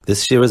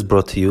This year is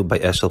brought to you by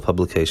Eshel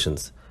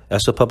Publications.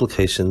 Eshel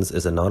Publications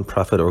is a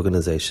non-profit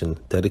organization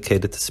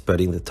dedicated to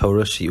spreading the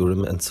Torah,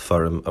 Shiurim, and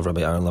Sefarim of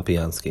Rabbi Aaron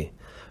Lapiansky.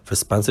 For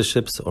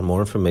sponsorships or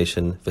more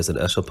information, visit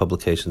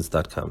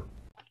eshelpublications.com.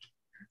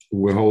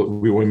 We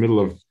were in the middle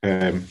of,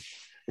 I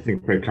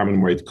think, Perek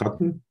and white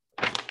cotton.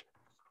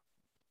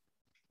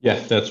 Yeah,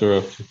 that's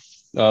where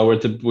we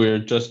didn't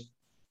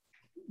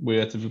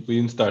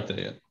start that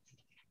yet.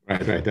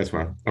 Right, that's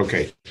one.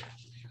 Okay.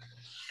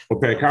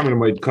 Perek and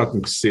white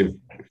cotton. Nesiv.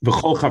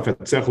 V'chol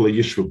chafetzech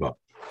yishvu ba.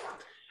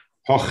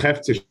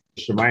 Ha'cheftzeh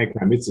shemayim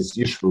k'amitzis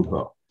yishvu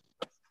ba.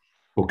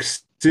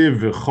 U'ksiv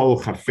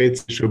v'chol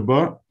chafetzeh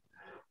ba.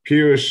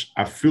 Pirush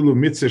afilu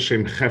mitzvah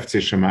shem cheftzeh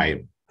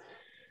shemayim.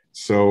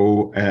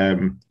 So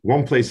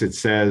one place it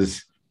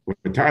says,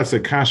 when Taras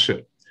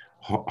Akasha,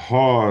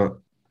 ha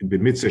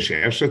b'mitzvah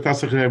she'efsha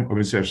tasachem or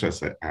mitzvah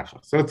she'efsha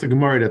tasachem. So that's a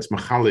Gemara that's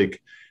machalik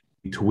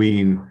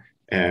between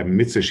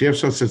mitzvah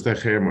she'efsha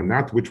tasachem or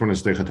not. Which one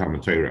is Deichat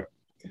HaTorah?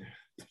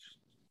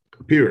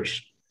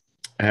 Pirush.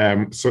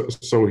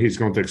 So he's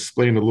going to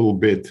explain a little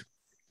bit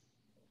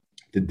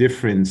the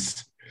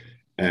difference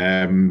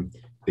between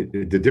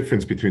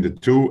the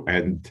two,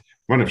 and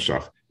one of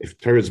Shach. If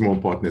Torah is more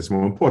important, it's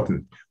more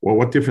important. Well,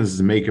 what difference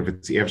does it make if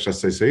it's Efsha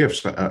Seisa,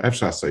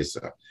 Efsha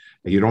Seisa?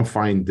 You don't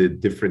find the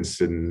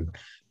difference in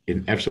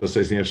Efsha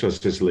Seisa and Efsha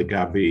Seisa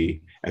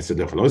Legabi as a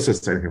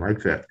Dochalosis, anything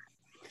like that.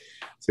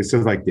 So it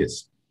says like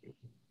this.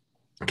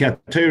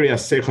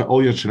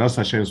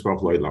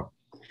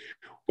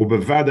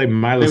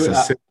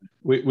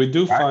 We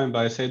do find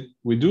by say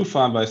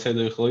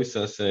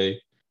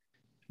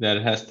that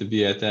it has to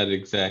be at that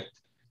exact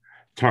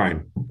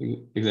time.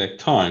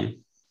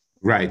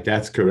 Right,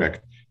 that's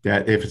correct.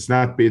 That if it's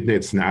not bidna,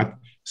 it's not.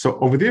 So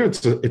over there,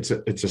 it's a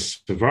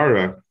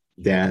svara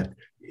that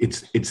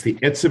it's the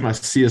etzem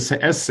asiyas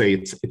essay.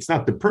 It's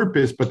not the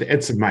purpose, but the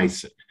etzem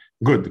ma'aseh.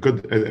 Good.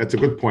 That's a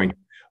good point.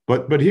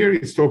 But here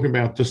he's talking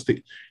about just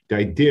the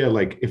idea,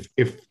 like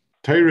if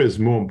Torah is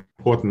more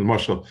important,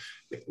 Marshall.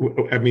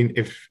 I mean,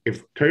 if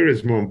Torah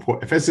is more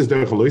important, if es is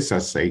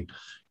say,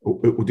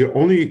 the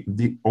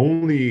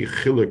only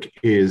chiluk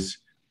is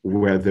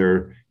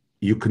whether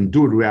you can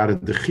do it without a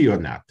dechi or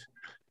not.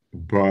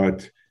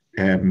 But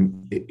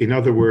in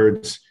other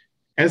words,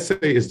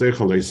 essay is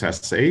deichalois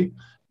essay.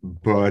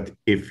 But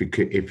if you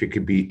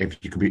could be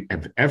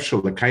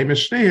efshel l'kayim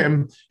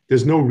shneim,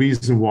 there's no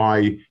reason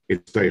why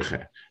it's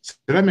deiche. So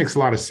that makes a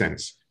lot of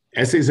sense.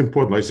 Essay is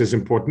important. Lois is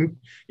important.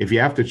 If you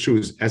have to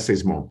choose, essay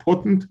is more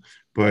important.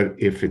 But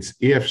if it's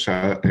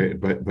efshel,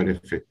 but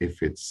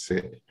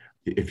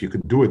if you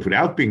could do it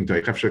without being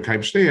deiche, efshel l'kayim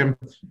shneim,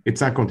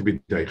 it's not going to be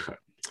deiche.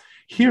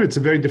 Here it's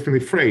very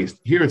differently phrased.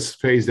 Here it's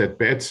phrased that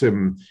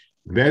be'etzem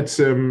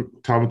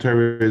Talmud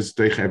Torah is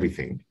doich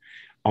everything,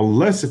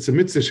 unless it's a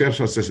mitzvah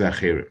she'efshar says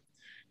acherim.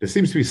 There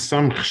seems to be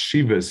some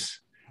chshivas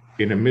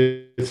in a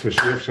mitzvah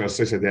she'efshar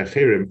says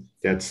acherim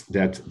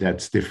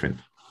that's different.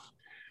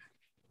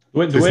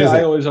 The way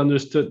I always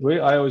understood,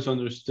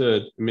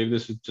 maybe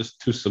this is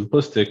just too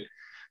simplistic,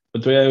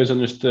 but the way I always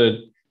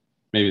understood,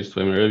 maybe it's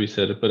the way my Rebbe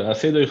said it, but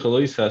asay doich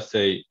alois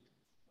say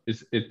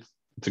it's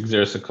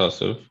exeris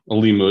akasav, a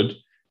limud.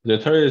 The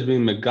Torah is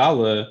being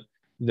megala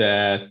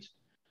that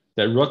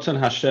Ratzon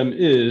Hashem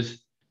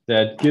is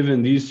that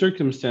given these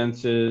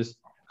circumstances,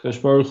 Kadosh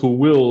Baruch Hu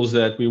wills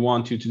that we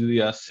want you to do the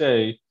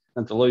asay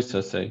and the lois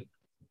asay.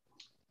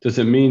 Does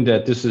it mean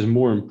that this is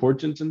more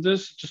important than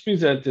this? It just means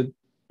that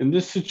in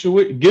this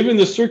situation, given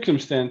the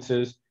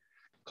circumstances,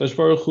 Kadosh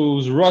Baruch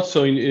Hu's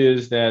Ratzon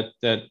is that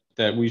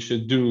we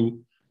should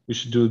do the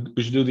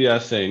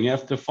asay, and you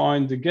have to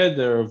find the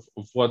gather of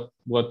what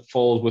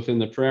falls within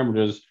the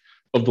parameters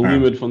of the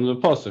limit from the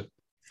pasuk.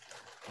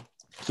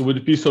 So would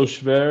it be so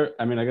schwer?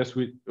 I mean, I guess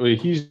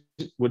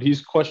what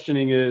he's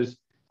questioning is,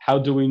 how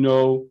do we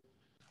know?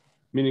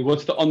 Meaning,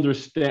 what's the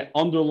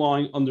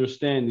underlying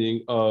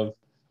understanding of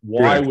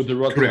why would the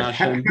Ratzon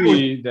Hashem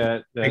be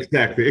that?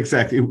 Exactly.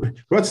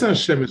 Ratzon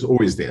Hashem is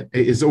always there.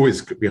 Is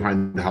always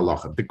behind the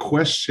halacha. The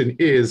question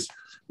is,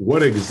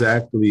 what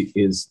exactly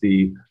is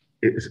the?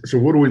 So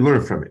what do we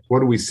learn from it? What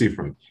do we see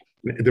from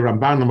it? The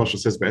Ramban Lamashal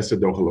says, "Be'esed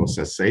dochalo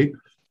say."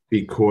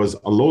 Because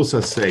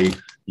alosa say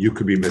you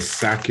could be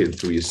misaken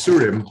through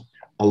Yisurim,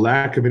 a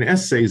lack of an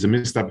essay is a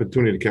missed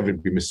opportunity to ever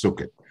be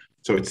misuken.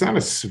 So it's not a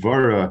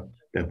svara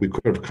that we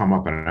could have come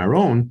up on our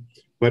own,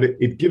 but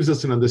it gives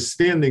us an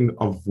understanding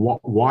of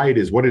why it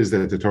is, what it is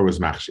that the Torah is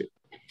machshir.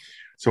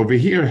 So over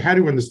here, how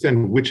do you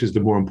understand which is the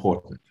more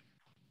important?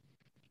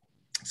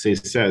 So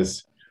it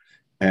says,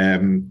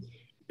 Pirush,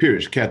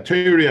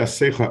 Ka'teria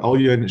secha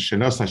alyon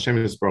shenas Hashem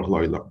yisbarach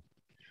lo'olam.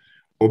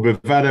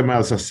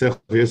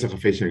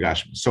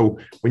 So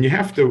when you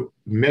have to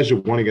measure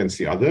one against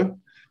the other,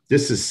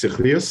 this is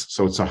sichlius,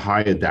 so it's a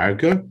higher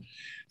darga.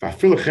 The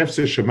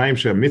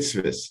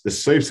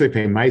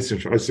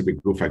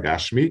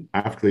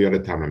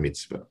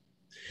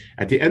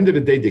At the end of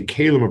the day, the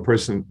kalim a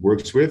person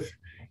works with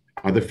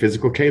are the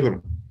physical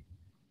kalim.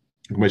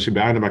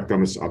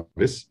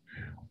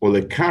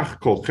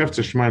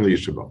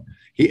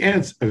 He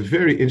adds a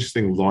very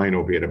interesting line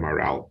over here to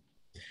Maral.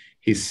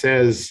 he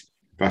says,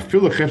 in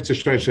other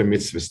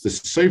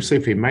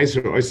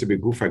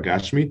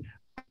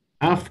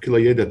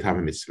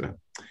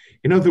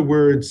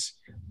words,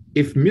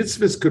 if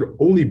mitzvahs could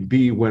only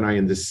be when I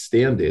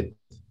understand it,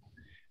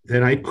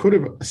 then I could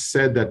have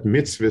said that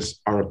mitzvahs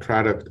are a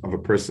product of a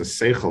person's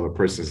seichel, a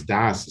person's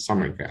das, or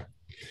something like that.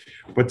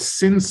 But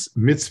since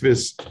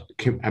mitzvahs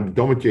can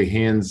done with your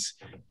hands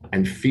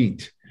and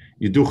feet,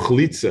 you do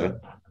chalitza,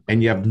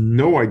 and you have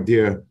no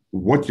idea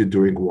what you're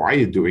doing, why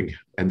you're doing,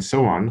 and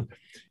so on,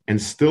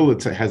 and still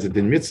it has a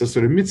din mitzvah.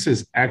 So the mitzvah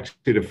is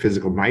actually the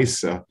physical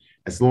ma'isa,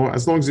 as long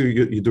as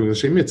you're doing the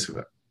same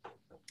mitzvah.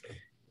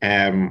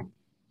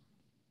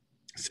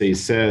 So he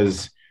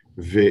says,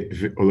 and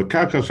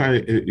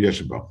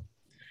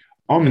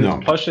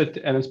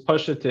it's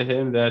pasha to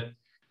him that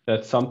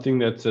something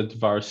that's a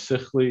dvar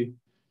sichli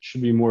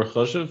should be more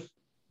chashuv.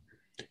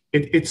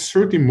 It's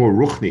certainly more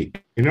ruchni.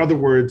 In other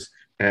words,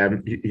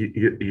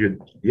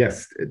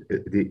 yes,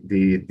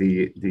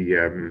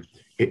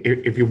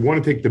 if you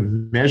want to take the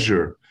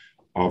measure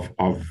of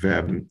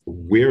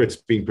where it's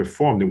being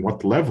performed and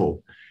what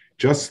level,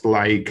 just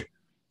like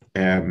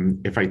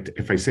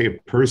if I say a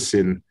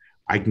person,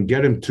 I can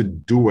get him to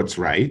do what's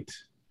right,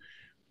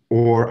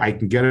 or I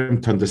can get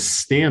him to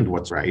understand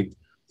what's right.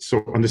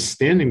 So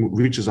understanding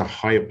reaches a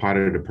higher part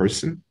of the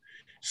person.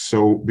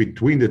 So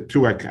between the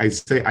two, I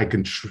say I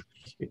can.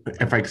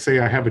 If I say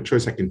I have a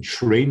choice, I can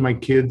train my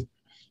kid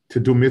to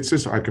do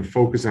mitzvahs, or I can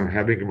focus on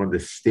having him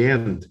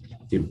understand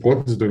the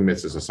importance of doing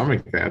mitzvahs, or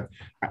something like that.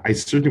 I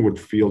certainly would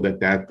feel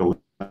that the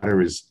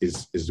latter is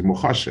the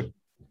muchashem.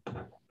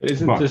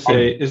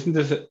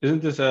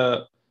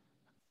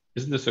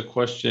 Isn't this a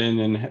question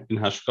in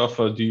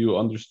hashkafa? Do you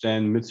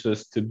understand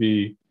mitzvahs to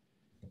be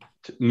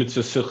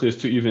mitzvah sichlius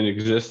to even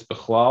exist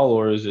b'chlal,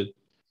 or is it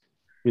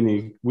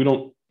meaning we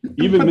don't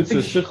even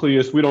mitzvah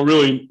sichlius? We don't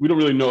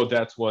really know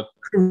that's what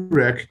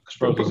correct.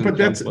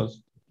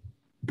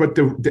 But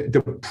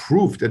the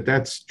proof that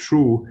that's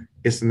true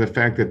is in the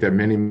fact that there are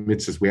many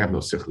mitzvahs we have no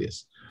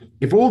sichlius.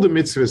 If all the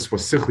mitzvahs were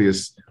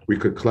sichlius, we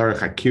could klarach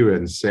hakira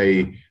and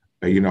say,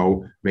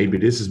 maybe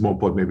this is more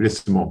important, maybe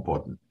this is more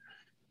important.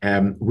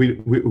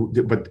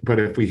 But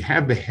if we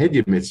have the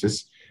hedya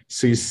mitzvahs,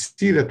 so you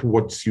see that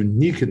what's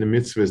unique in the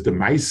mitzvah is the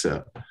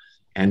ma'isa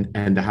and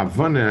the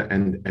havana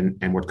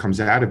and what comes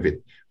out of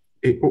it.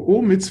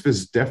 All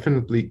mitzvahs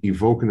definitely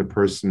evoke in a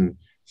person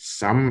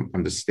some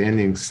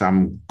understanding,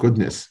 some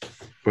goodness,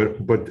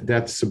 but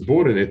that's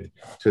subordinate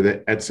to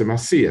the etzem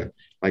asiyah.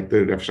 Like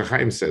the Rav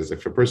Shachaim says,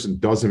 if a person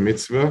does a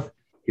mitzvah,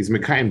 he's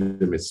mekayim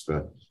the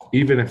mitzvah,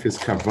 even if his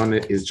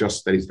kavanah is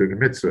just that he's doing a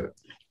mitzvah.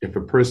 If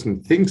a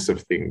person thinks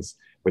of things,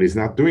 but he's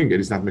not doing it,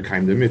 he's not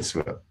mekayim the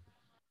mitzvah.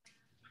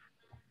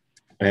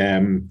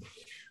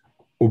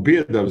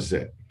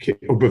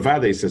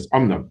 Ubevade says,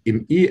 Omnam,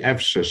 im I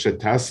efshe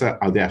shetasa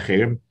al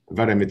de'acherim,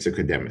 vara mitzvah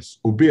kademis.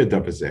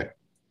 Ubevade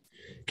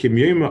Kim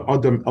yema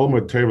adam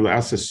elmer terrible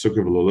asas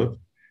sukkah v'lulav,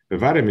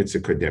 vara mitzvah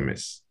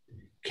kademis.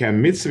 Ki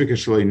mitzvah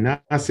kashloi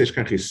na'asesh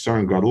kan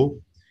chisar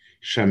gadol,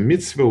 sha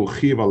mitzvah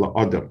uchiv ala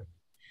adam,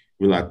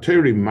 v'la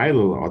teiri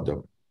maila la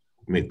adam,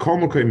 me'kol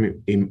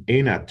mokom im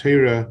ein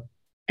HaTorah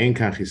ein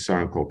kan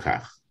chisar kol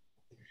kach.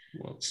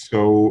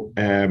 So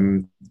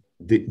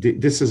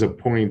this is a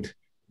point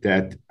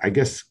that I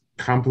guess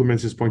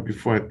complements this point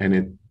before,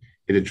 and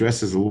it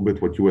addresses a little bit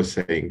what you were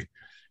saying.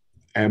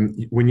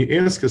 When you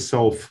ask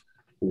yourself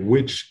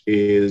which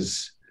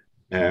is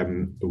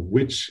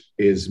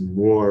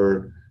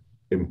more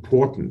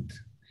important,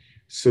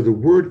 so the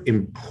word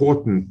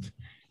important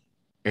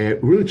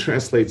really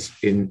translates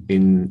in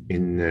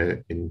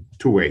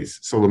two ways.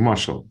 So the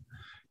mashal,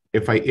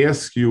 if I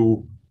ask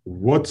you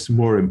what's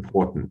more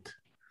important,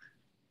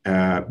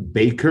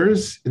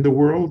 bakers in the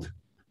world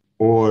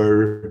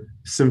or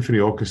symphony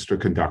orchestra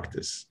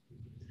conductors?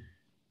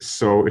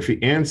 So if you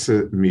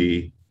answer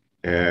me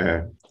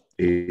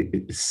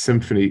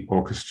symphony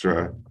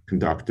orchestra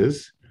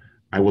conductors,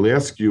 I will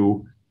ask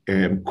you,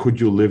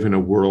 could you live in a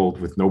world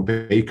with no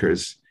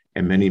bakers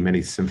and many,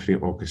 many symphony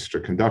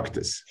orchestra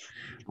conductors?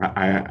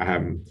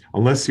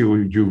 Unless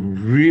you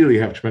really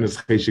have tremendous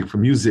cheshik for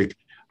music,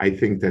 I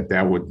think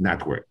that would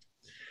not work.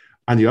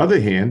 On the other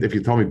hand, if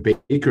you tell me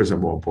bakers are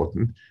more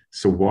important,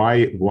 so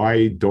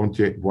why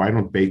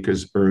don't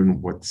bakers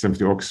earn what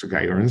symphony orchestra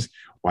guy earns?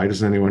 Why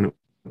doesn't anyone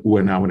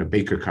earn now when a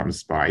baker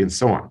comes by, and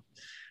so on?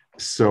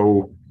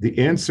 So the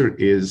answer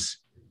is,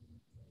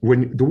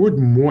 when the word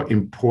more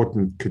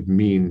important could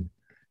mean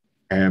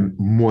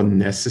more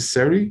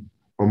necessary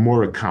or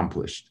more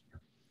accomplished,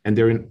 and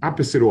they're in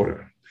opposite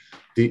order.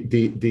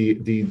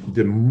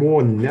 The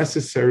more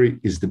necessary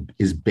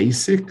is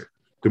basic,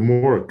 the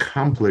more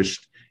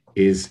accomplished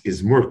is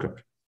murkav.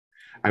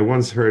 I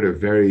once heard a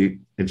very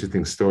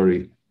interesting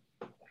story.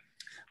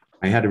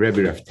 I had a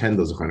Rebbe Rav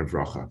Tendler Zechron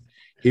Livracha.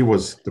 He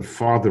was the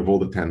father of all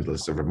the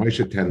Tendlers, so Rav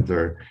Moshe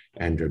Tendler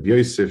and Rav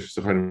Yosef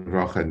Zechron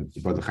Livracha and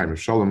Bad Chaim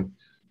Shalom,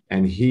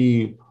 and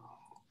he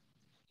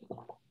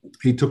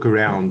took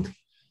around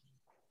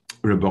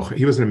Rabbi.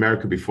 He was in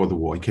America before the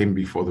war. He came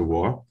before the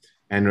war,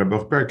 and Rabbi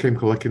Perek came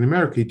collecting in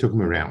America. He took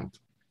him around,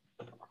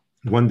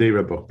 one day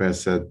Rabbi Ber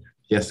said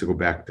he has to go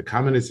back to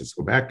communists, let's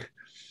go back.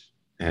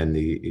 And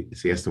he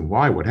asked him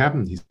why, what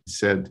happened? He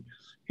said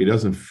he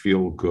doesn't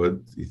feel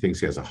good. He thinks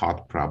he has a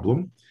heart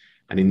problem.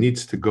 And he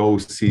needs to go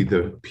see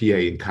the PA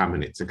in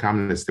communists. In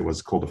communists, there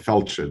was called a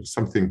feldsher,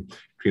 something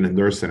between a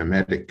nurse and a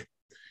medic.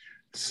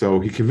 So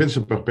he convinced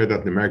Rabbi Ber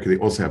that in America, they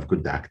also have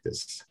good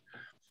doctors.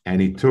 And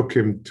he took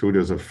him to,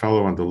 there's a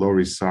fellow on the Lower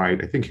East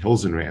Side, I think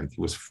Hilsenrand,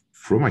 he was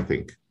from, I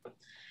think.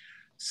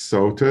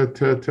 So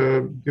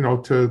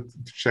to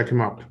check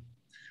him up.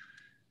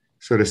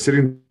 So they're sitting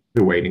in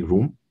the waiting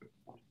room,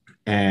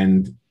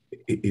 and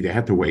they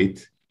had to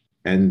wait.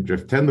 And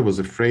Rav Tender was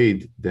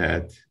afraid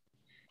that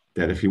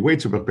if he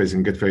waits, Rabbi Ber is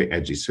going to get very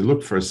edgy. So he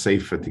looked for a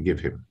sefer to give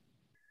him.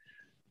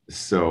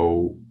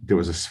 So there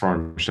was a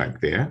Sfarim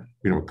shack there,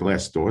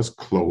 glass doors,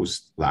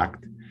 closed,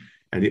 locked.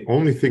 And the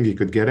only thing he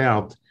could get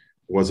out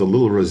was a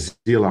little Razil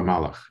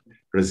HaMalach.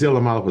 Razil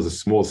HaMalach was a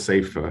small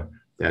sefer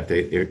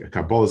a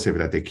Kabbalah sefer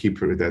that they keep,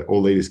 that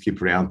old ladies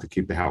keep around to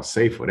keep the house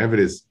safe, whatever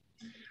it is.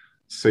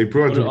 So he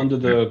brought it under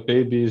the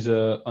baby's.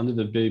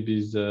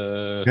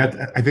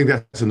 That, I think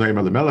that's a Noam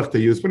Elimelech they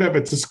use, whatever.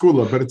 It's a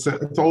schooler, but it's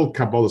all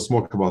Kabbalah,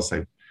 small Kabbalah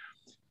sefer.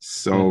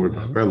 So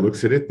Rabbi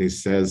looks at it and he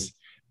says,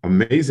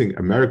 "Amazing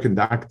American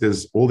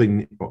doctors.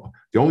 The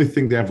only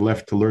thing they have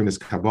left to learn is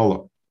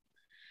Kabbalah."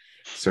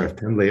 So if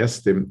Tenley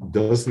asked him,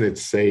 doesn't it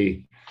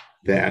say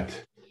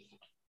that?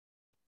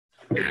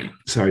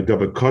 Sorry,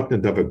 Davar Cotton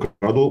and Davar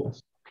Gadol.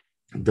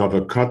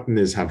 Davar Cotton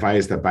is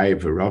Havayas Dabai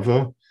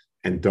Verava,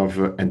 and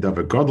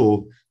Davar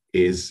Gadol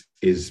is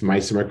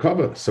Ma'aser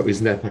Merkava. So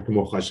isn't that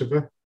Hakamo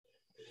Chashava?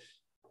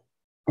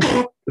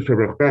 So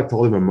Rabbi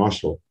told him a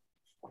mashal,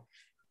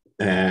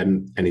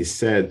 and he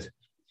said,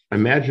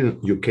 imagine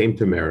you came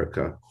to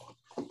America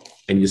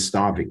and you're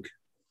starving,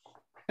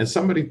 and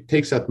somebody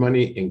takes that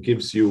money and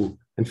gives you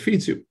and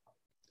feeds you.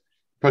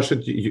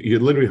 Pashut, you're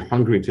literally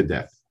hungry to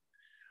death.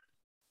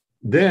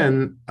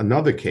 Then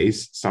another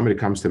case, somebody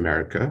comes to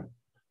America,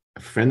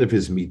 a friend of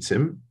his meets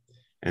him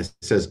and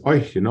says,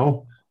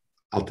 "Oh,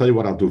 I'll tell you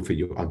what I'll do for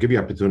you. I'll give you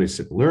opportunity to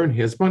sit and learn.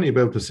 Here's money, you'll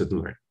be able to sit and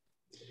learn."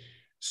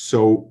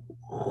 So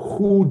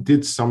who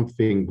did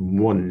something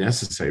more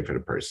necessary for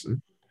the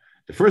person?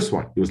 The first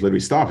one, he was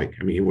literally starving.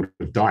 I mean, he would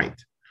have died.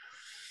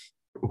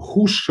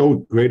 Who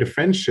showed greater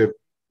friendship?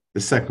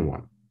 The second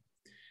one.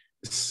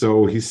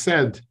 So he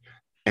said,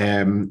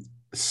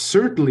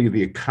 certainly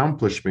the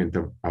accomplishment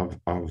of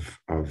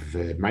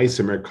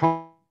Ma'aser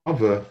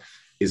Merkava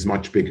is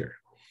much bigger.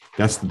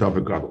 That's the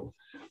Davar Gadol.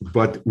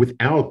 But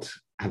without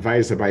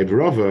Havayas Dabai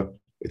Verava,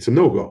 it's a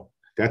no-go.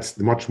 That's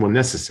much more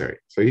necessary.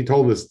 So he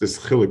told us this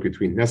chiluk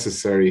between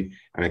necessary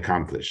and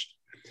accomplished.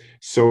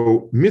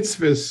 So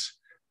mitzvahs,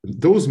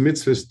 those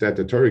mitzvahs that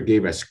the Torah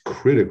gave as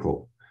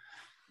critical,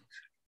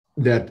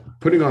 that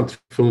putting on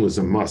tefillin is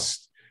a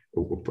must.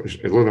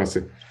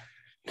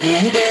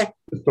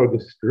 So the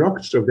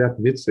structure of that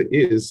mitzvah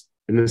is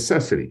a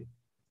necessity,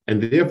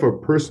 and therefore a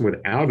person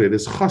without it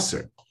is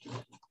chaser.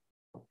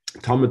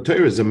 Talmud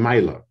Torah is a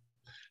maila,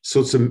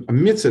 so it's a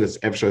mitzvah that's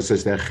Efshar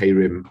says that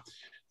chayrim.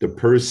 The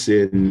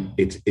person,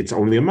 it's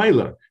only a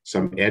maila. So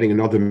I'm adding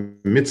another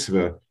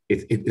mitzvah.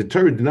 The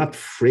Torah did not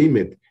frame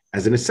it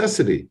as a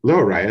necessity. Lo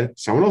raya,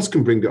 someone else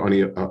can bring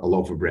only a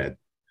loaf of bread.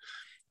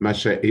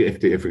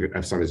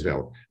 If some is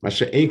valid.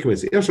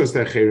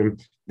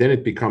 Then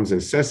it becomes a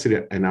necessity,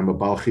 and I'm a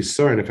bal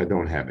chisaron if I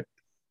don't have it.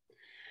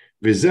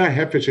 V'zeh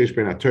hefet sheish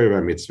ben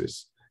haTorah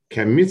v'mitzvos.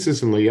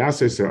 K'mitzvos and lo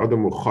yases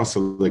adam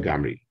uchasel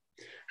legamri.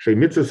 Shei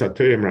mitzvos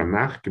haTorah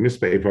ramach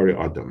k'mitzvah evari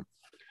adam.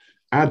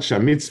 Ad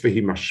shamitzvah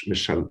hi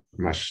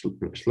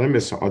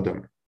mashlemes ha'adam.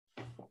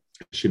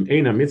 Shim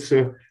ein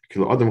ha'mitzvah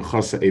k'lo adam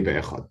chasa eva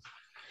echad.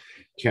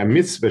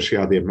 K'mitzvah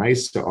she'adei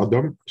ma'aser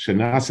adam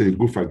shenase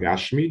l'guf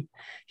ha'gashmi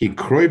hi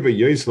kroi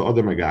v'yoyis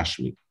l'adam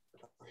ha'gashmi.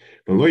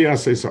 ולא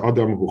יעשה את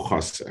האדם הוא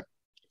חסר.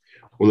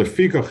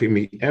 ולפיכך אם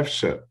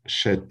אפשר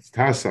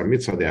שתעשה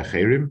מצווה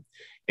דאחרים,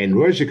 אין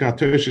רואה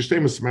שכתוב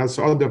ששתים מעש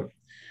האדם,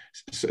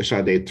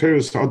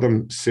 שהתרס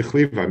האדם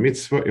שכלי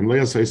והמצווה, אם לא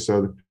יעשה את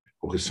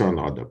הוא חיסרון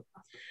לאדם.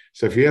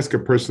 So if you ask a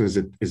person,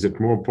 is it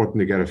more important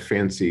to get a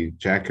fancy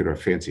jacket or a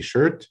fancy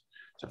shirt?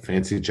 So a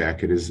fancy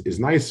jacket is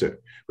nicer.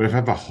 But if I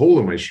have a hole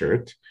in my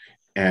shirt,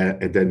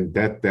 then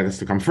that has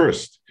to come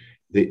first.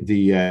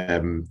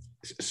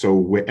 So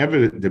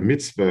wherever the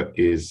mitzvah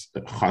is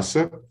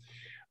chasa,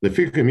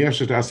 לפיכך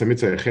ישר תעשה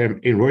מצווה אחר,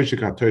 אין רואה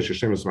שכתוב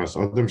ששתים מעש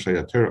האדם,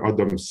 שהתר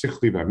אדם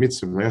שכלי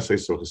והמצווה, לא יעשה את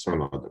חיסרון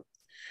לאדם.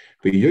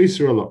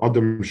 ויוסר על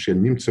האדם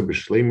שנמצא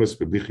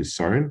בשלימוס ובלי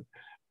חיסרון,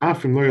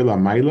 אף אם לא יהיה לה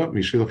מיילה,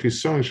 משל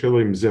החיסרון שלו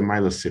עם זה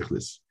מיילה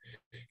שכלס.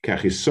 כי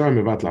החיסרון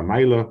מבט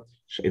למיילה,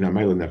 שאין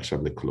המיילה נחשב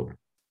לכלום.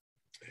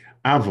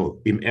 אבל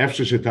אם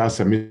אפשר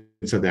שתעשה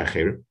מצווה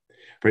דאחר,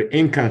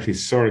 ואין כאן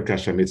חיסרון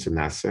כאשר המצווה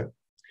נעשה,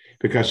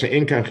 וכאשר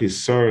אין כאן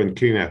חיסרון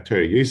קרן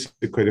התורה יוסר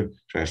קודם,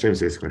 שהשם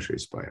זה כמו שהוא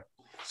יספר.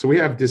 So we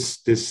have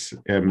this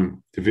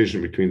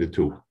division between the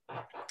two.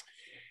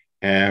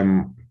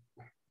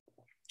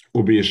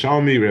 Ubi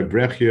Yishalmi, Reb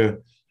Brechia,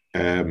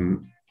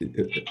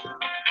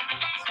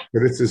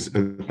 this is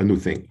a new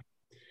thing.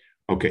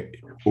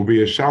 Okay.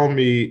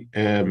 Ubiyashalmi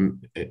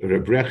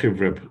Reb Rechiv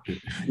Reb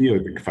Chio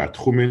Kfar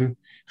Tchumen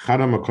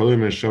Charam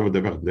HaKolim and Shavu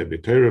Davach de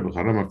B'Torah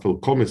Charam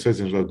HaFil Kol Mitzvahs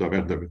and Shavu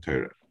Davach de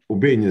B'Torah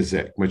Ubein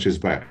Yezek which is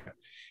by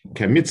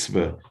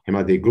Kamitzvah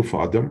Himade Guf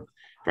Adam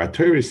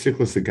VaTorah is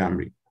Siklas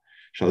Gamri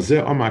Shal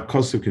Zeh Oma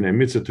Kosu K'nei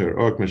Mitzvah Torah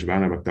Ork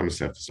Meshvana Makdam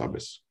Sefta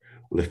Sabes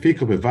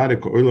Lefika Bevare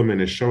Ko Olam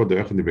and Shavu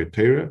Davach de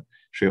B'Torah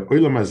She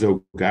Olam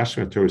Azeu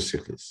Gashma Torah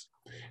Siklas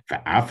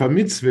VaAfa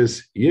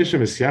Mitzvahs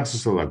Yeshem Es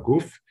Yachsus Al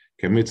Aguf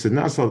Kamitzvah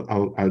Nasal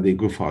Al De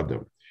Guf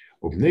Adam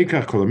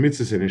Ubneikach Kol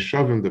Mitzvahs and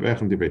Shavim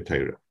Davach de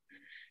B'Torah.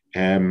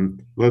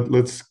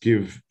 Let's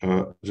give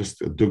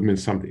just a dugman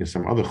something,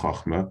 some other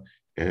chachma,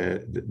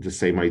 the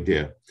same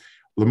idea.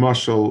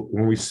 L'mashal,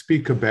 when we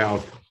speak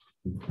about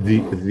the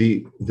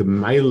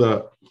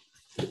maila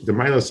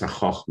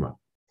chachma,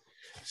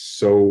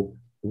 so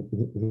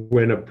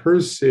when a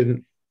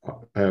person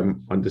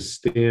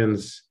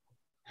understands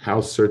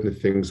how certain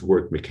things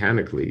work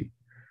mechanically,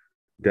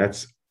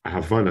 that's a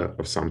havana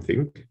of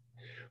something.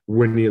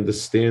 When he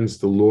understands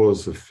the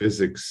laws of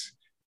physics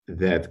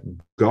that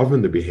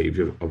govern the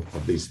behavior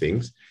of these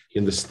things, he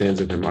understands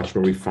it in a much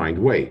more refined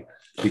way,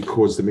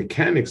 because the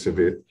mechanics of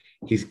it,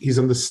 he's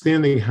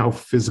understanding how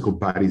physical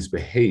bodies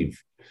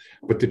behave.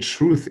 But the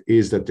truth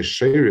is that the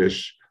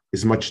sheirish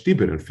is much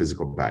deeper than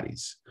physical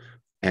bodies.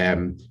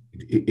 L'mashal,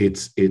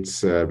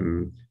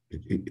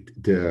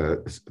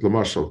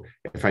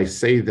 if I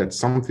say that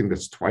something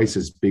that's twice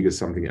as big as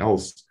something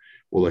else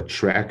will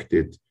attract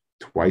it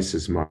twice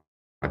as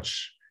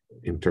much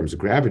in terms of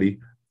gravity,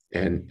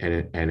 and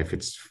if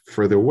it's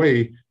further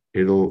away,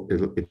 it'll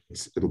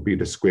be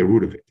the square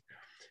root of it.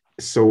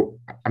 So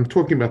I'm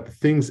talking about the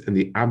things and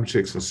the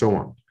objects and so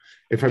on.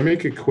 If I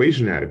make an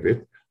equation out of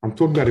it, I'm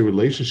talking about a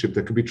relationship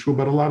that could be true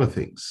about a lot of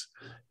things,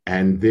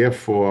 and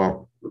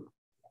therefore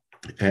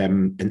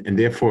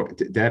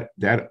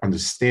that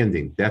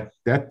understanding, that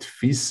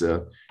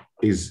tfisa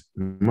is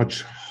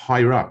much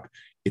higher up.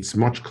 It's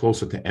much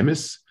closer to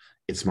emes.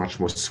 It's much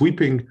more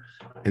sweeping,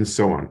 and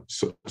so on.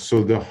 So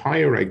the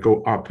higher I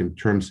go up in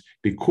terms,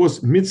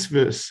 because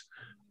mitzvahs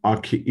are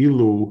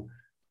ki'ilu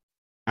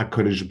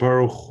HaKadosh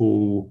Baruch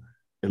Hu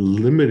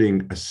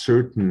limiting a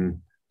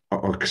certain,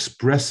 or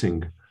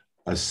expressing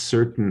a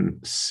certain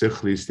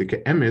sichlistic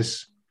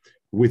emes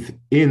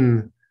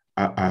within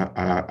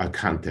a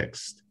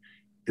context.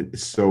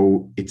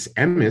 So it's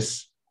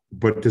emes,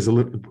 but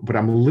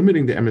I'm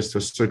limiting the emes to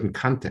a certain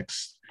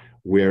context,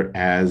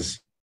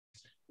 whereas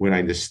when I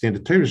understand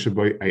the Torah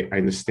Shabbat, I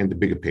understand the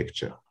bigger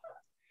picture.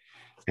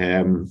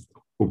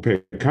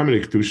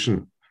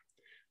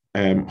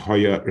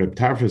 Hoya Reb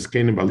Tarfus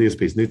kennen Balias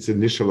Beis Nitze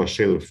Nishal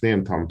Ashel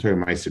Fneim Tam Torah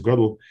Ma'ase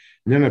Gadol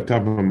Nena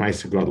Tav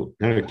Ma'ase Gadol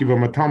Nena Kiva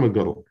Matam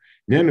Gadol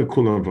Nena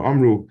Kulam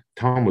V'Amru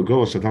Tam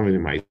Gadol Shatam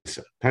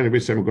Ma'ase Tanya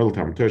Beis Sam Gadol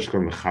Tam Torah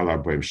Shkol Nechala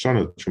B'Yim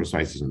Shana Shumas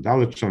Ma'ase and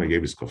Dalet Shana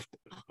Yevis Kof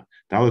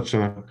Dalet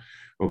Shana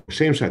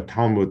Shem Shat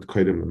Talmud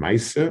Koydem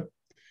Ma'ase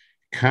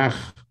Kach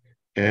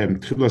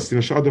Tchilas Din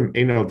Shadam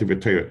Ein Al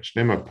Divrei Torah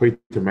Shnema Poit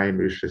Mayim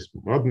Rishis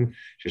Modern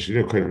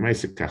Sheshino Koydem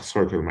Ma'ase Kach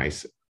Sor Koydem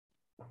Ma'ase.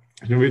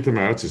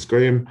 Adkan.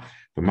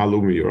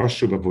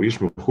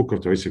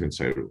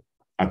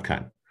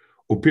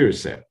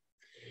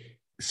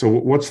 So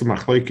what's the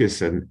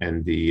machlokes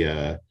and the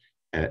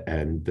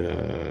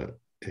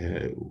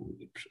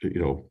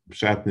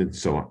Shatn and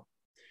so on?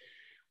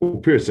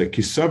 Upirse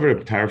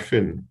kisaver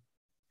tarfin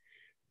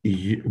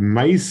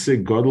Maise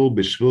Gadol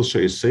b'shvil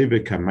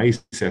she'yiseve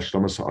k'maise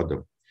hashlomas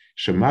ha'adam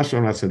shemash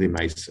l'nasa di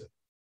maise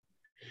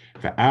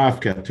va'av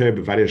k'ater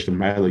b'varish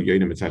l'mayla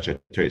yoyne mitzat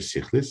she'ater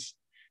sichlis.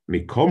 So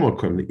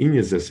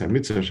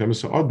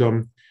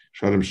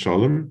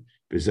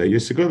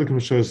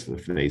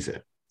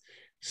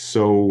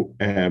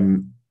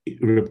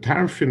Reb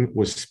Tarfin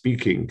was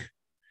speaking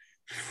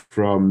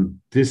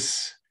from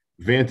this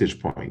vantage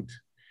point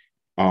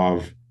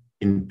of,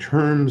 in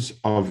terms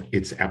of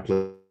its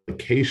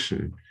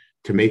application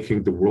to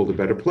making the world a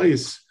better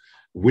place,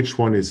 which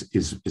one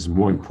is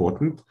more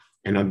important.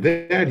 And on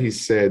that he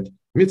said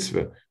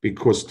mitzvah,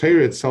 because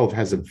Torah itself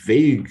has a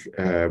vague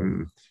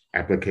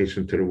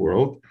application to the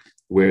world,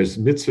 whereas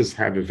mitzvahs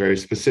have a very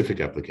specific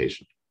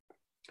application.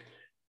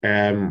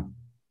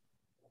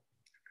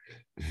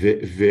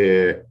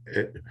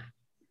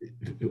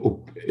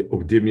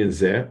 Obdimian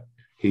zeh,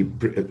 he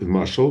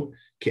marshal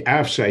ki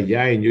af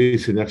shayayin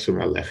yusuf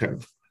nechshem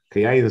alechem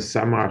ki yayin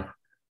samach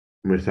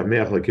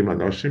mertameach lakim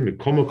anoshim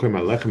mikomo koim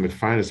alechem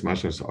mefanes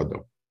mashnas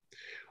adam.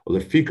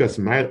 Olefikach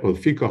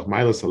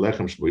mailas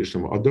alechem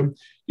shboyishim adam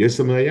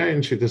yesam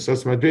layayin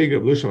shetasas madrega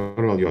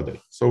blusham al yoder.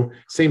 So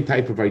same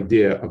type of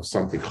idea of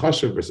something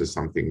chashav versus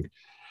something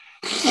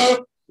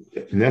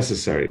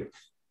necessary.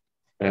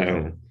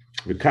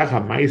 V'kach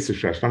ha'maisa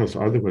she'ashtamas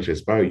adam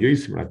she'esbar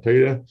yosim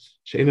la'Torah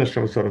she'ena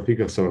shtamas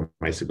ha'rafikach so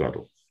maisa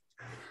gadol.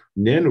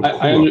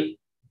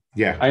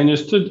 I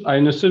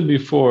understood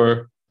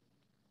before,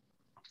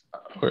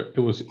 or it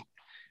was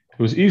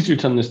easier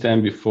to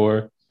understand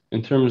before,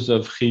 in terms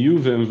of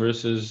chiyuvim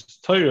versus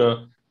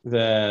Torah,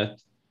 that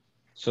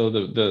So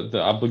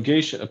the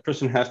obligation, a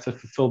person has to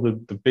fulfill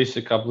the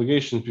basic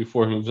obligations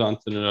before he moves on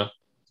to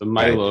the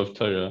Mila of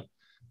Torah.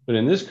 But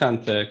in this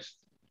context,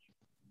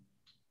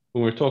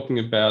 when we're talking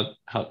about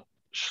how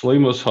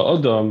Shleimus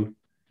Ha'adam,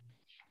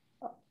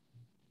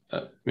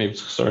 maybe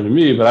it's starting to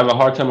me, but I have a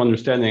hard time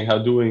understanding how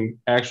doing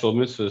actual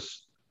mitzvahs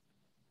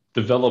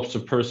develops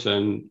a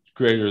person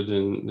greater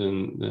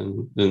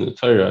than the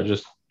Torah,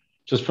 just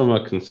from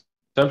a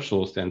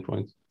conceptual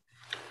standpoint.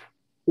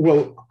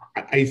 Well,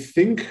 I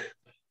think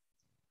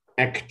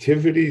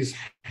activities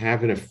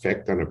have an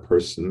effect on a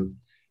person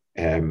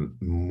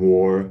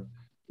more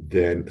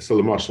than, so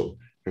the marshal.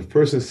 If a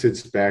person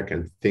sits back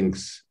and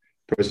thinks,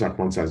 person on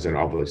one side is an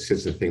obelisk,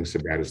 sits and thinks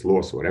about his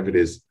loss or whatever it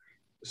is,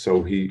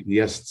 so he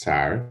has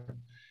tsar.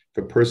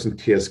 If a person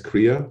tears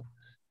kriya,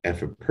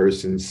 if a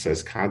person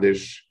says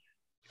kaddish,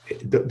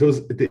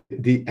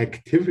 the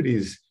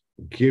activities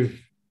give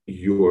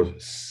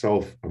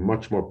yourself a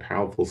much more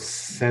powerful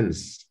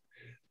sense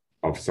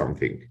of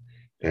something.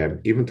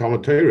 Even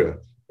Talmud Torah,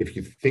 if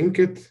you think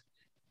it,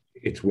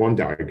 it's one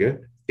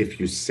darga. If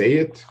you say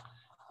it,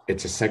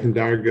 it's a second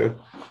darga.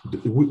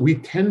 We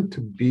tend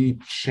to be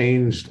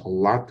changed a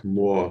lot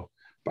more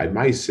by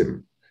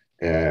Maisim.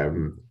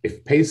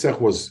 If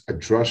Pesach was a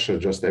drasha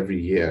just every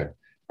year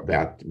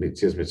about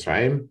Mitzias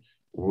Mitzrayim,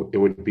 it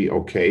would be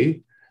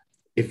okay.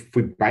 If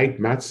we bite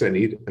matzah and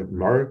eat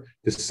mar,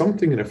 there's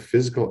something in a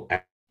physical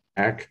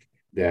act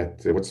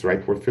that, what's the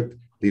right word for it,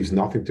 leaves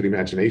nothing to the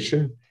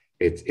imagination.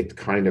 It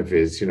kind of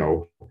is, it's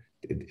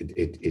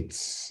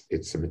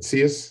a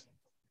mitzias,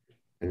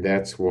 and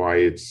that's why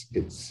it's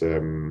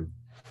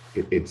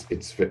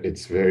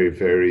very,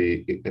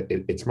 very,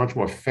 it's much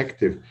more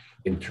effective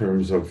in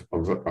terms of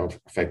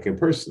affecting a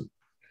person.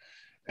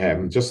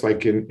 Just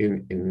like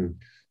in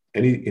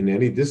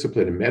any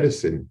discipline in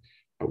medicine,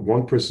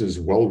 one person is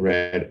well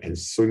read and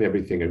seeing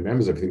everything and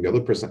remembers everything. The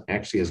other person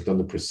actually has done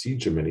the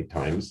procedure many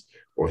times,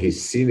 or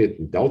he's seen it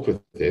and dealt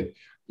with it.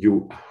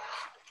 You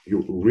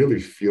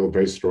really feel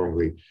very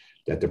strongly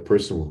that the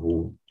person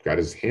who got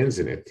his hands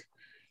in it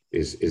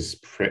is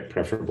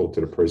preferable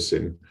to the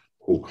person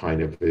who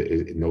kind of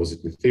knows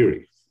it in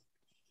theory.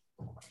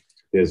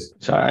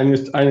 So I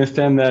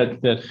understand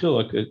that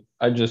chiluk.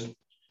 I just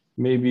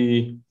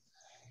maybe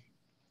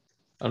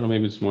I don't know.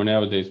 Maybe it's more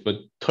nowadays,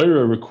 but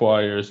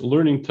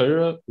learning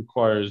Torah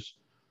requires.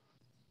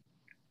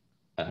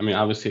 I mean,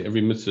 obviously,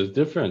 every mitzvah is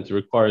different. It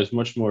requires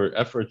much more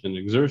effort and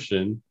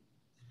exertion.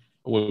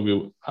 I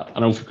don't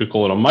know if we could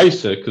call it a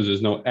maisa because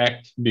there's no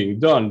act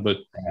being done, but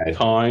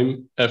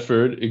time,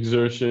 effort,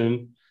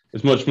 exertion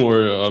is much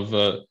more of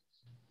a.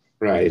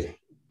 Right.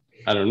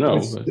 I don't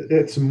know.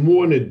 It's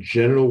more in a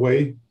general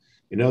way.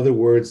 In other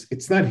words,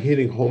 it's not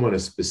hitting home on a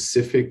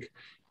specific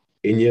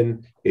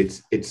inyan.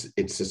 It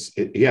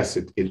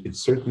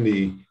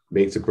certainly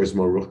makes a person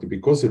more ruchni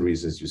because of the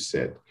reasons you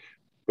said.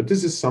 But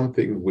this is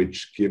something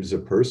which gives a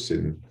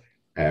person,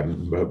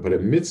 but a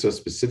mitzvah,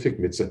 specific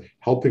mitzvah,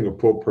 helping a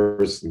poor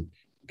person,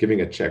 giving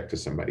a check to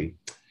somebody.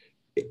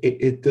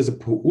 There's a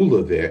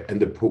pu'ula there,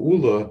 and the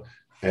pu'ula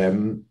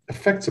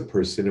affects a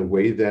person in a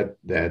way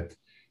that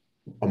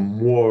a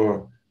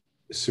more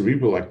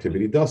cerebral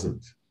activity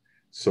doesn't.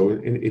 So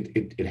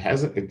it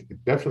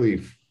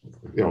definitely,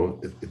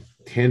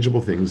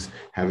 tangible things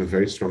have a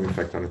very strong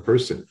effect on a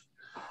person.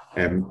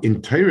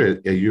 In Torah,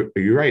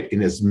 you're right,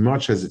 in as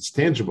much as it's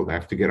tangible, I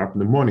have to get up in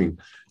the morning,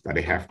 that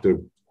I have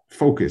to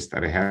focus,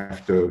 that I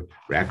have to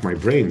rack my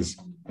brains.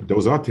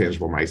 Those are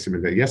tangible ma'asim,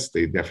 and yes,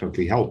 they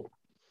definitely help.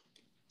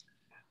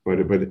 But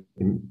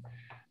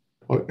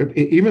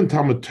even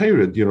Talmud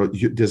Torah,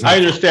 there's. I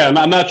understand.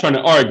 I'm not trying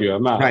to argue.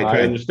 I'm not. Right,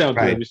 I understand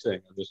what you're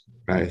saying.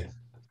 Right.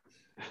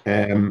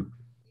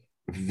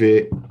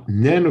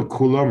 V'nenu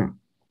kulam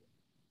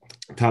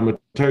Talmud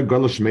Torah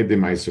golosh made the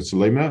ma'aser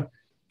tzulema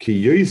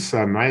ki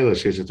yoisa ma'ila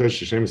sheishator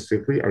sheshem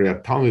sifri ari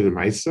atalmi the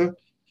ma'aser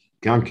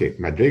gamke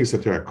madregas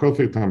haTorah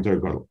kolfik Talmud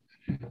Torah golol.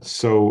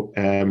 So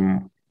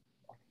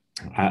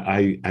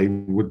I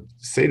would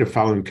say the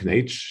following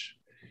knech.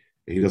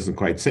 He doesn't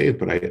quite say it,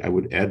 but I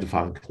would add the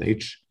following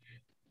knech.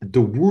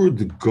 The word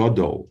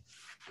godol,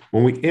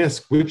 when we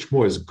ask which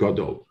more is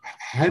godol,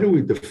 how do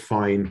we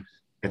define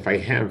if I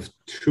have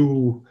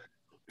two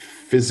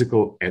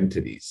physical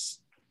entities?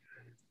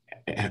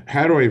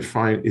 How do I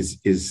find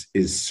is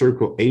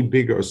circle A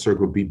bigger or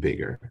circle B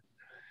bigger?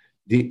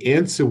 The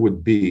answer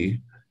would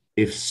be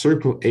if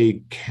circle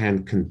A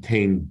can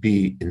contain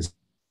B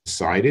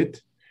inside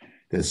it,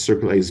 then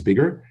circle A is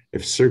bigger.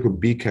 If circle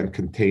B can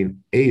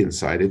contain A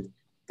inside it,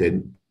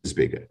 then it's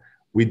bigger.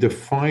 We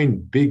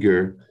define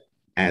bigger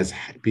as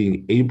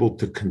being able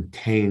to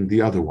contain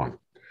the other one.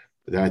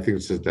 I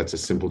think that's a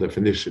simple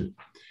definition.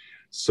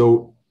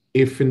 So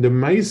if in the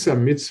Maisa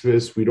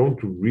mitzvahs, we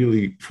don't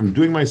really, from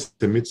doing Maisa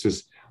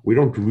mitzvahs, we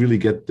don't really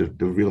get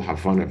the real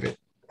Havan of it.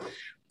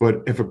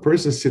 But if a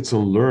person sits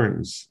and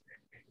learns,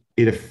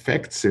 it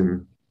affects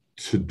him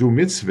to do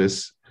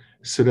mitzvahs.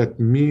 So that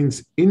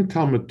means in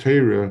Talmud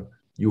Torah,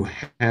 you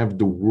have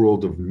the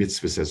world of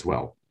mitzvahs as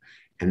well.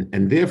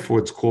 And therefore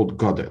it's called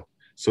Gadol.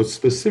 So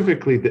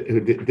specifically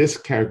this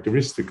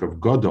characteristic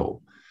of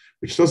Gadol,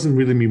 which doesn't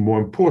really mean more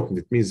important.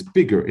 It means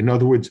bigger. In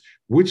other words,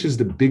 which is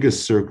the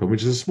biggest circle,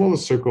 which is the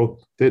smallest circle?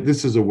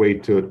 This is a way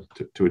to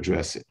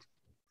address it.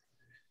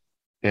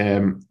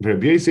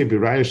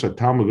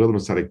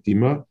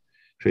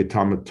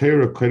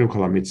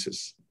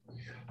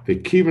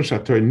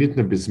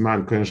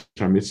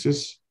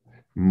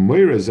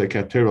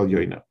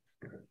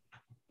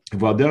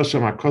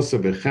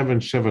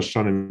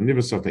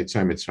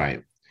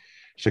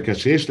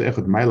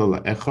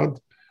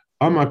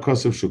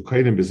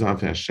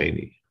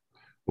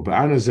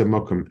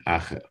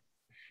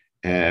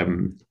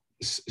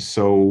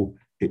 So,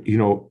 you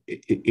know,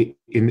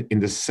 in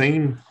the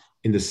same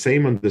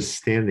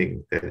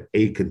understanding that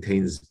A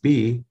contains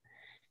B,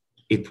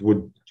 it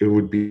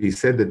would be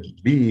said that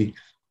B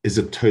is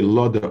a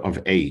toiloda of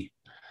A.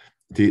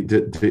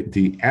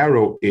 The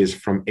arrow is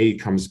from A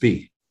comes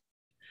B.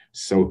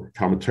 So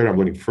Talmud Torah I'm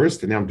learning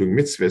first, and now I'm doing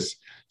mitzvahs.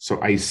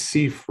 So I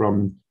see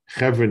from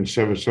Chevron,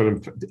 Sheva,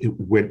 Shalom,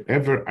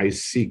 whenever I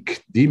see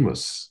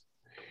Kdimus,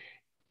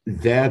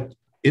 that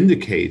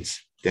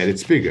indicates that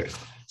it's bigger.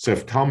 So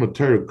if Talmud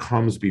Torah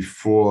comes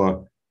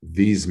before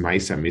these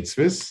Maisa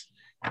mitzvahs,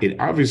 it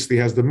obviously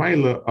has the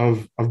Maila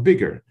of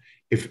bigger.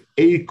 If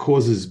A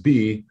causes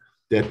B,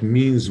 that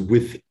means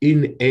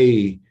within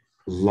A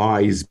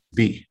lies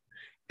B.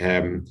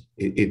 If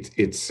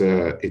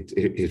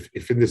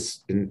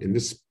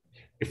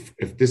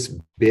this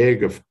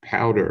bag of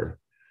powder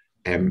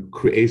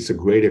creates a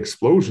great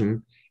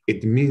explosion,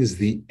 it means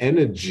the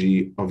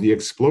energy of the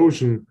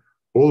explosion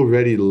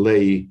already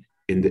lay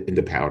in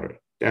the powder.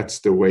 That's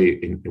the way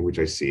in which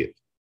I see it.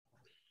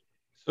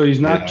 So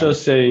he's not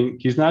just saying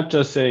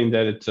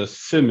that it's a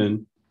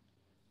siman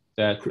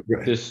that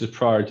this is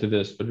prior to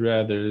this, but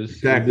rather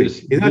exactly.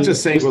 He's not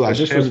just saying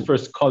this was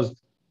first caused.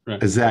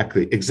 Right.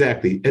 Exactly.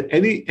 At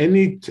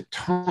any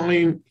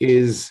time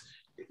is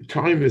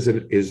what's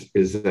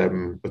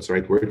the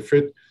right word for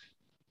it?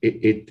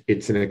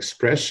 It's an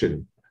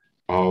expression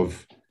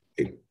of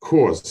a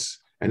cause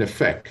and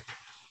effect,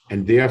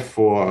 and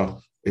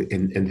therefore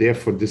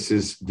this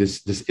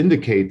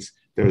indicates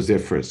that was there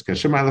first. So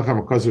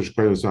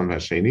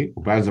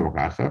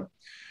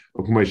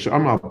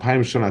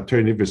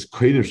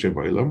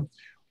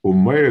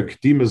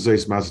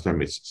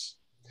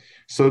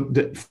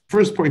the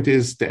first point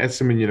is the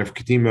etzem of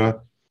Kedima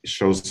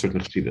shows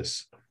certain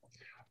chidus.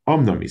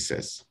 Omnam, he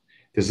says,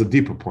 there's a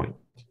deeper point.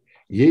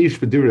 In other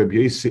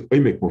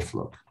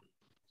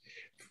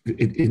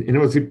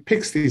words, he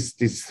picks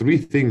these three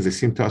things. They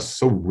seem to us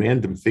so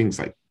random things.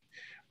 Like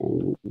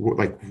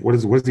what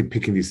is he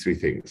picking these three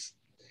things?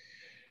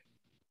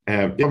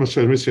 Achala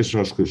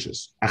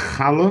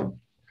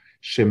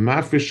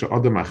shemafresh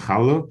she'adam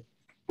achala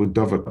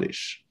u'davar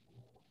kodesh.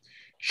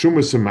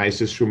 Shumas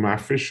u'maises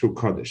shumafresh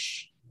u'kodesh.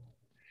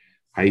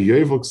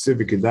 Hayovel ksiv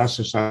v'kedash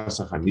shas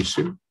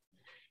hachamishim.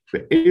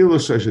 Ve'elu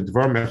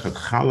shedvar mechad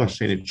chala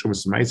she'nit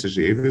shumas u'maises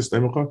she'evis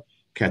lemecha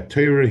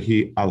k'HaTorah hi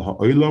al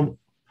ha'olam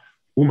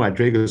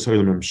u'madregas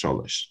olam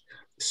shalish.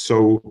 So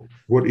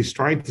what he's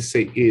trying to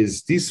say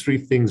is these three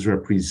things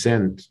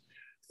represent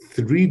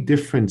three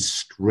different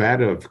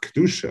strata of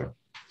Kedusha,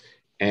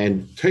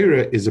 and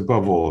Torah is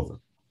above all of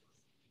them.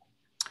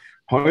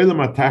 Ha'olam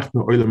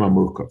ha'tachna olam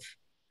ha'murkav,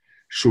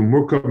 shu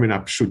murkav min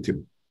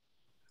ha'pshutim,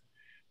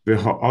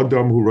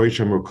 v'ha'adam hu roish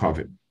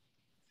ha'murkavim,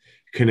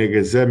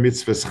 k'negezeh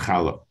mitzvahs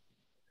chala,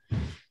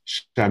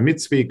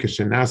 sh'ha'mitzvah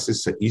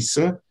k'shenasis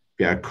ha'isa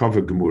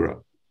v'ha'kava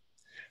gemura,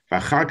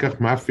 v'achar kach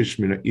mafresh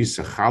min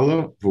ha'isa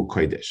chala v'hu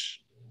kodesh.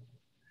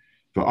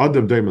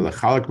 V'adam doim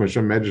l'chalak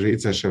m'shem medrash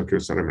hitz Hashem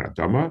k'yosarem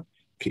n'adama,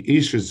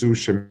 k'ish zu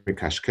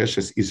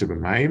shemikashkeshes isa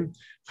b'mayim,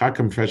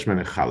 chakam fresh men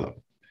echala.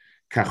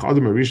 Kach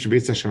adam arish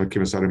v'itz Hashem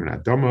k'yosarem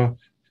n'adama,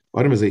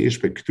 adam is a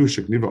ish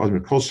be'kedusha gniva adam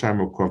kol shayim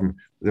u'kovim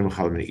v'dem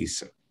echala min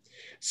isa.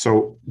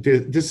 So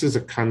this is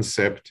a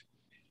concept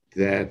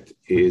that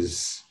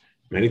is,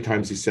 many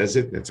times he says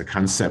it, it's a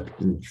concept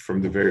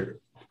from the very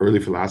early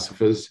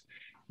philosophers,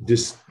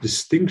 this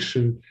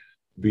distinction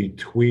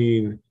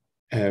between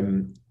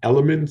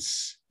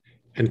elements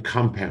and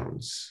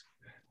compounds,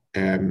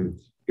 Murkav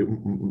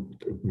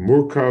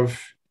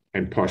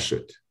and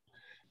Pashut.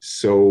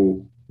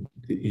 So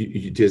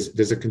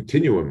there's a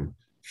continuum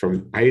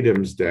from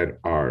items that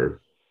are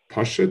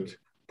Pashut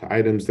to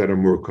items that are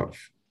Murkav.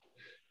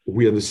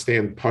 We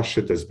understand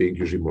Pashut as being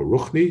usually more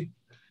Ruchni.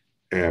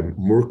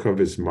 Murkav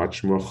is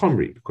much more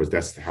Chomri, because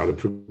that's how the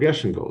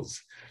progression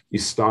goes. You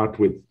start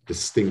with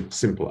distinct,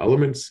 simple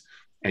elements,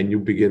 and you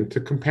begin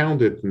to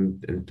compound it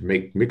and to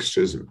make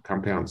mixtures and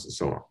compounds and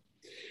so on.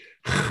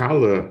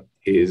 Chala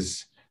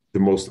is the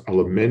most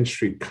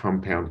elementary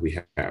compound we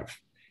have.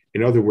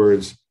 In other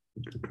words,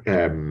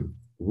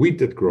 wheat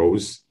that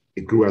grows,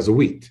 it grew as a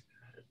wheat.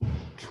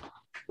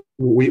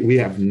 We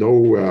have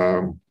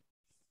no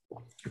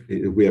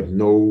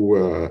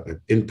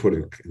input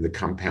in the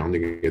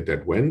compounding it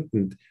that went,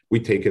 and we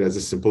take it as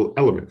a simple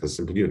element, a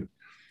simple unit.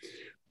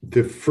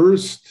 The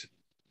first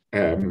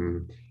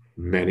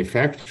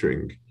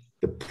manufacturing,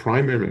 the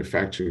primary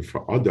manufacturing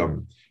for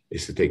Adam,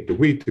 is to take the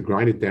wheat, to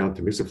grind it down,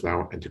 to mix the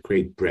flour, and to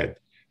create bread.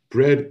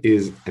 bread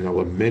is an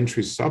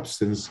elementary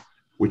substance,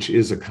 which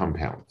is a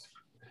compound.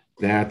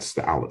 That's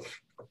the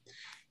aleph.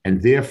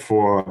 And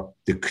therefore,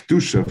 the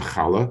kedusha of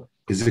challah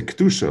is a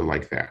kedusha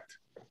like that.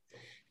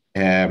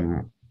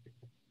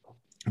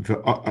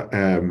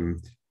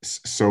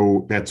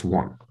 So that's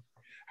one.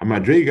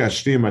 Hamadrega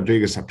shni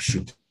madrega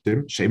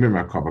sapshutim sheimim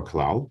makava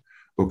klal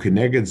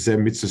ukeneged ze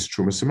mitzvos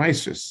trumas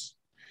u'maisus.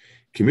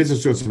 Ki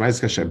mitzvos trumas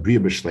u'maisus kashabria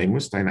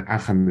b'shleimus deine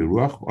acham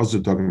miruach ozu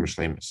dogim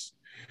b'shleimus.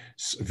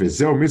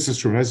 V'zeu mitzvos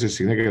trumas u'maisus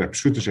keneged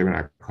apshutim sheimim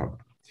makava.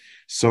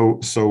 So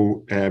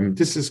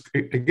this is,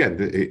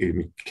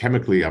 again,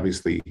 chemically,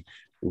 obviously,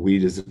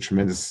 wheat is a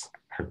tremendous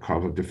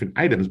harkav of different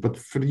items, but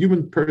for the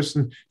human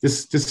person,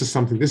 this is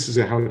something, this is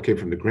how it came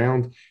from the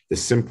ground. The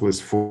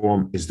simplest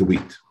form is the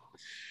wheat.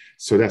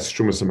 So that's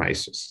trumas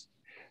amaisus.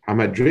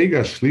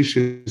 Hamadrega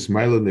shlishis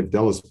maila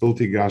nevdelas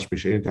biltigash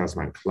b'shein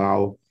tasman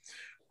klal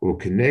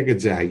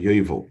u'keneged ze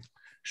hayovel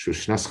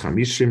shushnas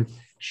chamishim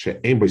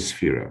she'en bo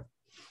sfira.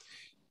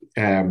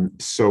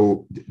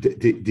 So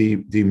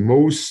the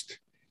most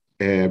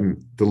the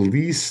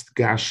least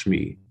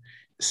Gashmi,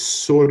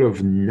 sort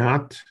of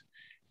not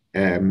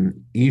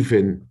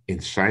even in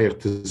Shayach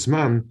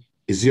Tizman,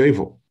 is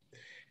Yovel,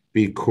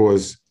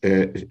 because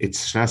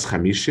it's Shnas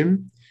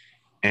Chamishim,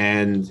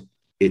 and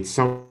it's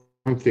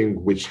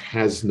something which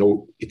has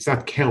no, it's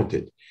not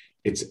counted.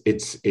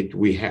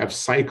 We have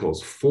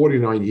cycles,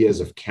 49 years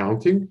of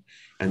counting,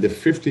 and the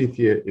 50th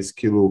year is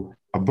Kilu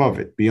above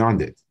it,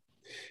 beyond it.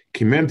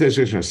 Kimem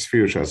Tejesh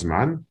Sphere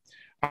Shazman.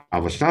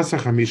 It's the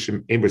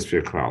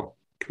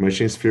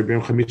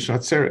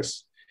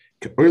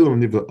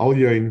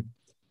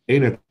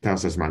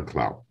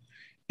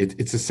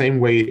same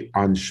way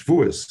on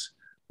Shavuos.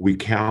 We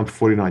count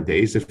 49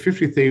 days. The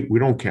 50th day we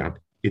don't count.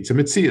 It's a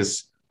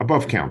Metzias,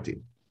 above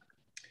counting.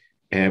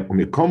 It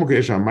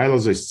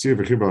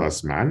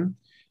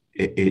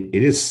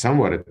is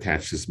somewhat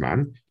attached to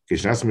Zman.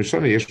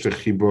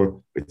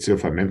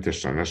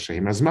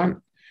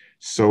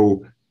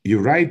 So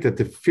you're right that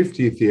the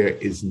 50th year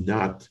is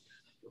not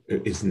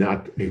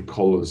a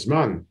kol of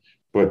Zman,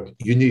 but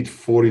you need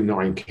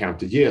 49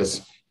 counted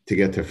years to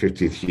get to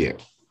 50th year.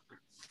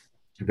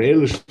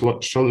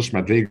 Sholosh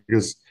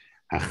madrigas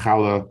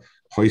hachala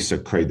hoisa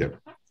koidem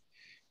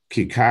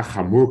kikach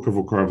hamurkav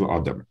ukarv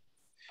la'adam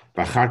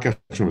v'achakach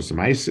shumas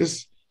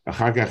maisis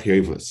v'achakach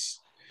yoivlis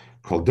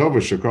kol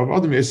dover shekov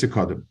adam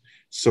yisikadam.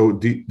 So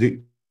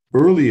the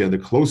earlier, the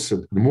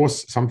closer, the more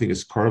something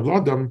is karv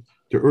la'adam,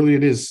 the earlier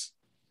it is.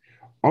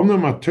 The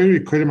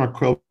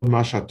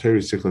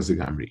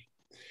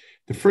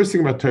first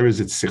thing about Torah is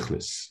its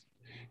sichlis.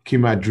 Ki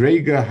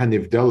madrega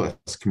hanivdelas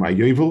k'ma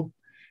yovel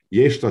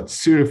yesh la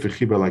tzir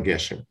v'chiba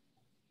lageshem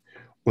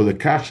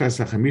u'lekach shas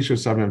hachamisha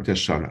savim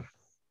teshana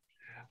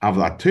av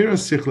la Torah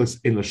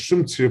sichlis in la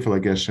shum tzir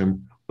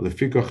v'lageshem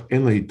u'lefikach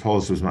in la hitol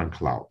zuzman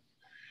klal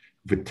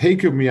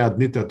v'tekev miyad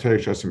nita Torah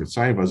shas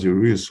mitzayim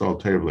v'azirui yisrael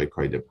Torah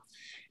v'leikoidim.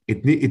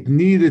 It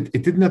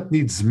did not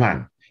need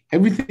zman.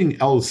 Everything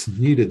else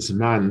needed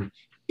zman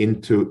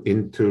into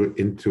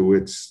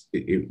its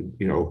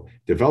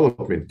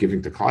development,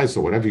 giving to Klal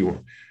Yisrael, whatever you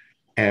want.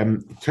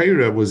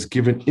 Torah was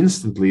given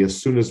instantly as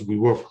soon as we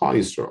were Klal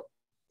Yisrael.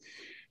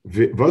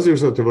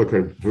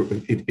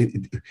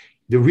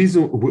 The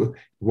reason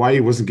why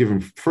it wasn't given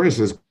first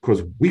is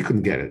because we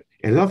couldn't get it.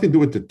 It had nothing to do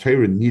with the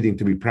Torah needing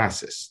to be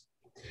processed.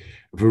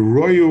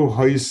 V'royu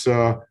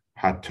ha'isa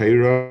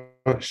HaTorah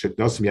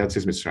shetnos miyad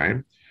tzis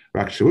Mitzrayim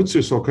rak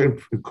shehutzu so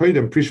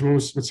koidem prishim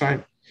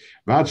Mitzrayim.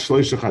 We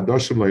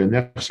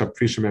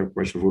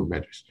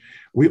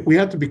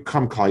had to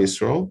become Klal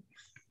Yisrael.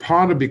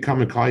 Part of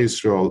becoming Klal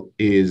Yisrael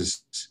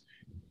is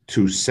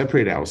to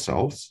separate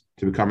ourselves,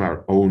 to become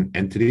our own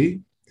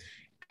entity,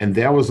 and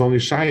that was only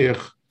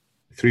Shayach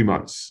 3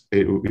 months.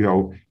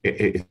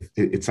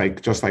 It's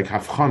like just like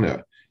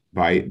Havchana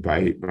by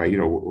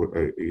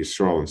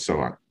Yisrael and so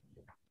on.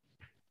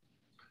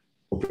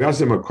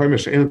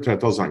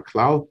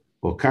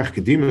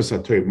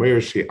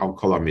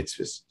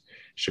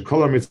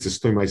 Shekola mitzvahs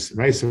toy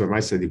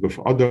ma'isa di guf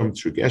adam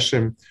through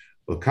Geshem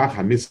l'kach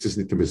hamitzvahs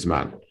nitam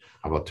bizman.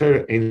 Aval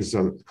Torah ein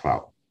zan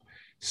klal.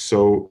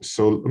 So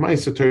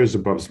ma'isa Torah is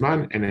above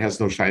Zman, and it has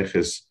no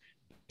shaykhis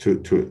to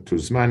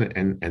Zman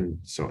and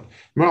so on.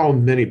 Maral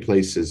in many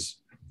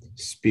places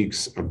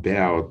speaks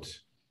about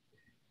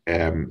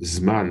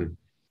Zman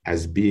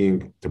as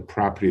being the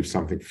property of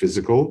something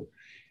physical,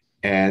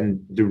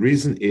 and the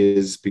reason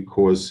is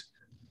because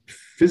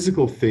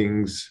physical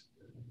things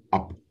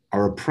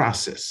are a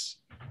process.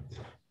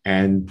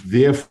 And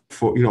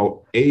therefore,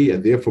 A,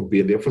 and therefore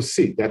B, and therefore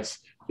C. That's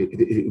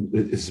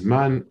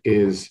Zman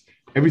is,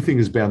 everything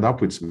is bound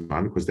up with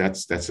Zman because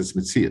that's its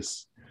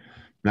Metzias.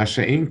 Now,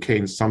 Sha'in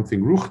Kain,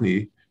 something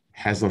Ruchni,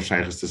 has no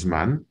Shaykhs to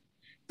Zman,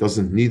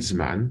 doesn't need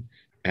Zman,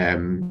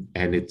 and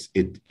it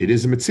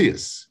is a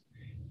Metzias.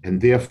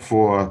 And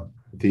therefore,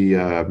 it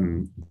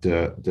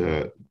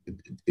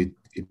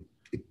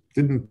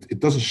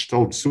doesn't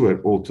stol zu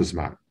at all to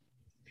Zman.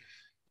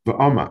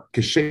 V'ama,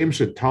 Keshem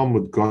she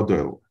Talmud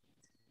Gadol,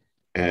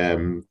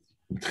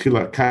 So it's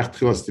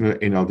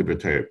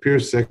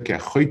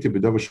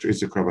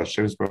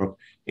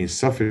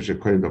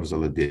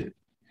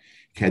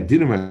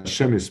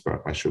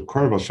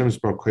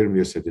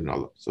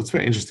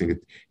very interesting.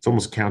 It's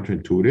almost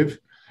counterintuitive.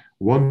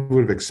 One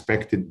would have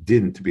expected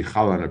din to be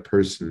chal on a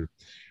person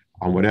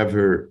on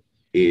whatever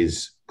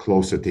is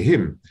closer to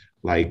him.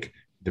 Like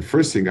the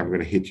first thing I'm going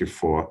to hit you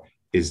for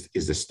is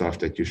the stuff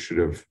that you should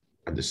have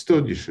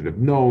understood, you should have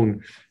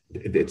known.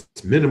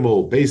 It's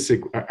minimal,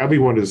 basic, however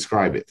you want to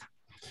describe it.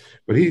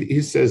 But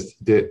he says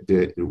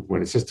that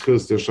when it says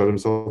Tchilas Dir Shalom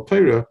Zal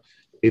Torah,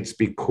 it's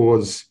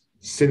because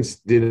since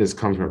din is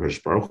coming from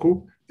HaKadosh Baruch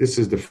Hu, this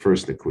is the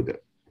first nekuda.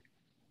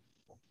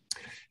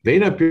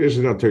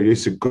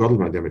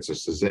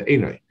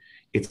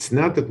 It's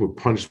not that we're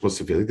punished more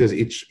severely, because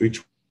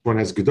each one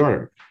has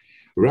gedarim.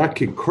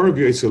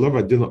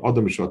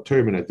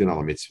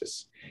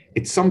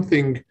 It's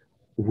something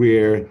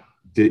where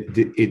the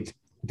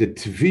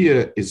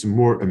tviyah is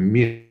more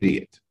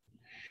immediate.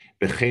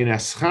 And so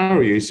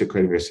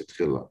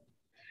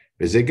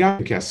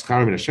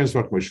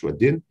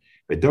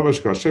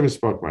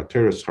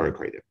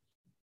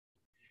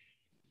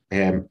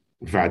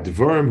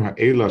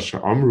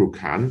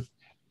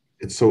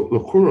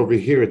Lakur over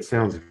here, it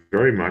sounds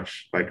very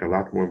much like a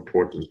lot more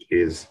important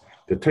is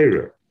the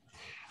Torah.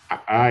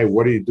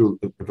 What do you do?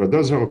 And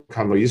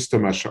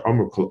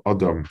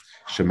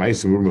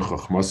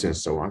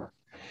so on.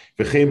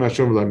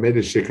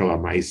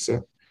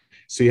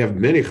 So you have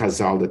many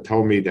chazal that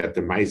tell me that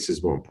the mice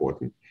is more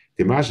important.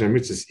 Ika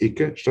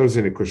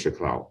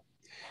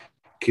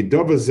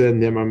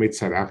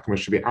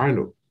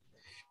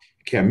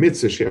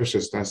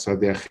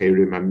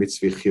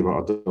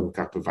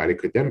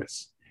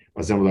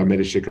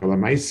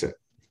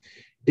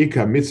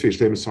mitzvah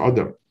shlemus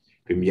adam,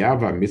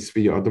 b'miyava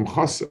mitzvah adam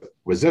chasa.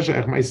 V'zeh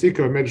she'ech ma'isika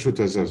v'medishu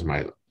tazaz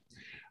ma'ila.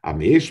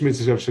 Amiyesh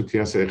mitzvah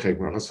sh'tiyasa echek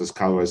ma'chasas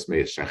kalvas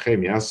me'esh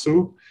shachem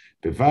yasu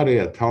b'varei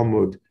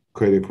ha-Talmud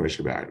koyde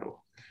k'meshe be'arnu.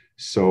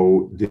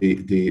 So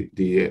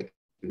the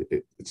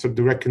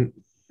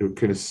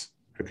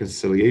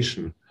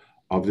reconciliation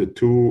of the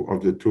two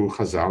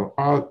chazal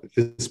are at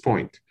this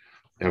point.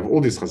 You have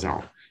all these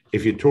chazal.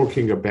 If you're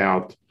talking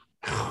about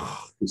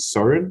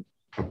Sarin,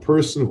 a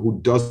person who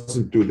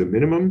doesn't do the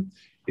minimum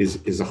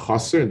is a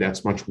chaser, and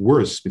that's much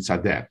worse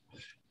mitzad that.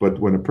 But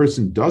when a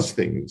person does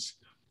things,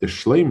 the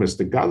shleimus,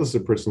 the godless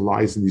of the person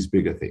lies in these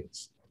bigger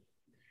things.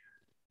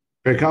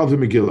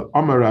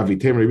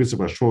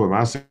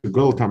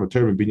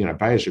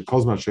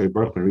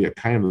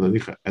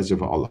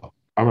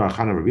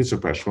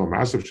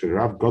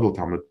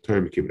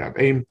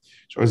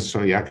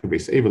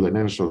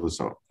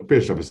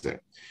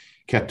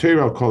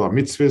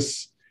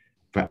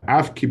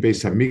 Va'afki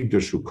beis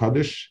hamikdash hu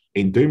kadosh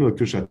ein doim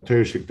l'kedusha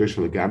Torah shekdusha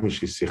legami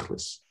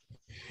shesichlis.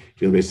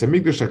 Vil beis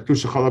hamikdash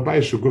hakdusha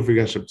chalabayis shu guf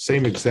v'gashem,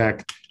 same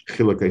exact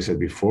chiluk I said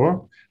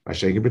before.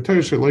 V'ashegi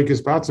b'Torah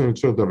shaloikis b'atzon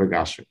until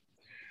davagashim.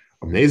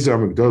 Nezer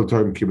amigdol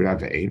Torah kibbut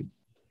aveim,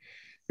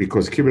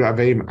 because kibbut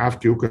aveim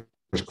afki ukash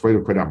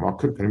kvoidu kodam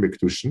makar kanim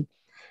b'kedushin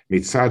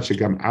mitzad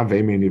shegam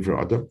aveim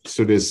enivra adam.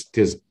 So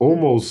there's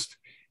almost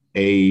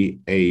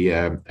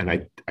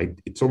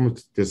it's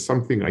almost there's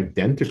something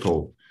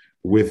identical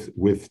with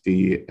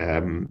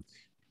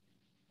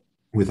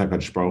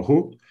HaKadosh Baruch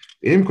Hu.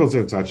 Im kol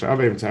zeh tzad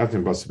she'avim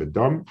tzadtim bas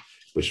v'dam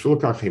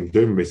v'shvil kach him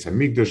doim beis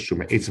hamikdash shu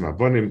me'etzem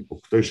avonim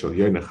u'kdosh shel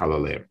yoynech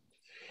halaleim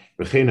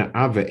v'chein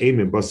ha'av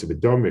ve'eim bas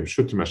v'dam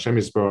v'mshutim Hashem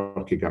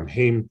yisbarach ki gam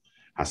heim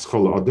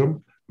haschol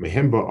adam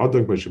mehem ba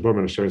adam v'shebom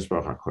en Hashem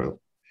yisbarach hakoil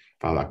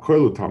v'al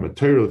hakoil u'talmud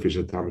Torah l'fi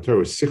she'talmud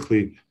Torah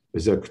sichli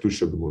v'zeh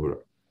kedusha gemura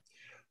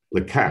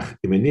lekach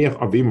im eniach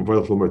avim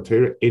v'voilach l'mor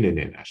Torah ein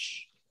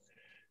enenash,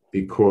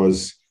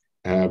 because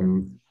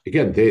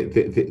again,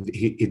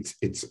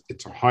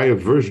 it's a higher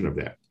version of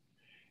that,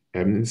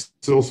 and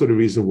it's also the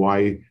reason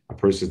why a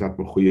person is not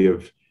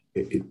mechuyev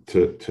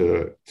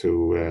to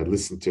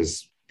listen to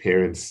his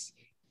parents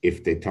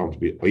if they tell him to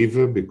be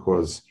oiver,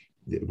 because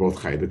they're both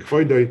chayav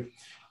k'voidoi.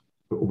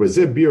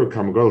 Ubezeh bir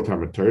kamgol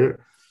tam Torah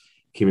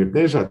ki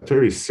mipnei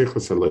she'Torah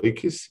sichlas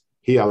haloikis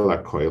hi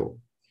ala koil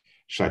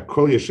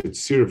she'kol yesh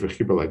etzir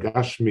v'chiber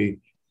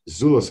lagashmi.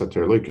 So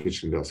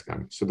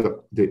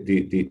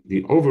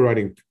the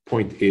overriding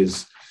point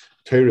is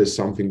Torah is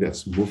something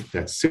that's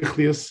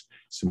sichlius,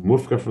 it's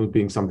mufka from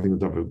being something of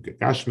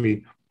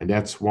gashmi, and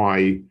that's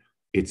why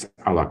it's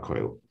ala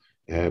koil.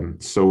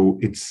 So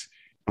it's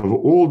of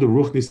all the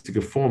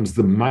ruchnistic forms,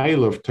 the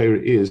mile of Torah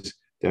is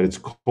that it's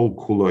kol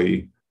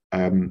kuloi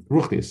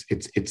ruchnis.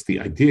 It's the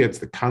idea, it's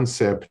the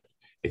concept,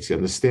 it's the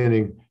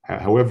understanding.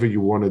 However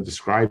you want to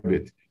describe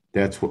it,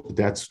 that's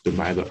the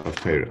mile of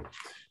Torah.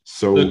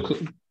 So.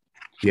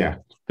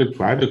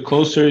 The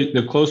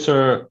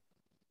closer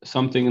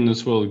something in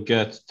this world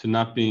gets to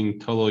not being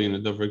totally in a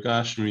davar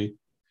gashmi,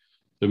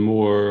 the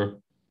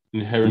more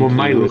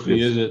inherently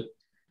is it.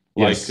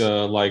 Yes.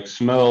 Like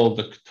smell,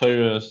 the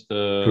ketores,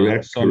 the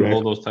sun,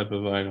 all those type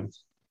of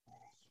items.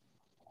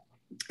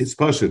 It's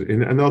pashut.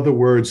 In other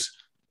words,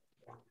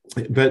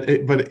 but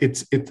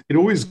it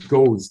always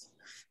goes.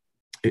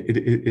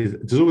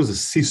 there's always a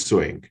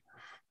seesawing.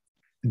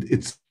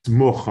 It's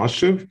more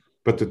chashiv,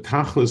 but the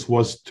tachlis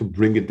was to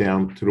bring it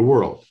down to the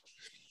world.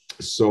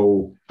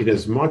 So, in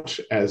as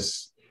much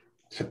as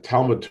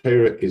Talmud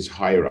Torah is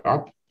higher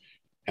up,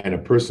 and a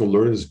person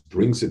learns,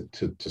 brings it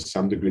to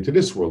some degree to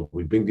this world.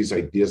 We bring these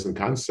ideas and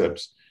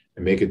concepts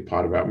and make it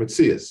part of our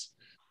mitzvahs.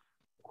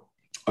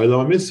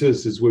 Olam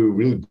mitzvahs is where we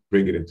really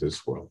bring it into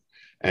this world.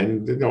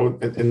 And there's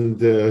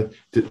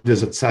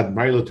a tzad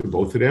mila to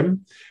both of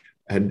them,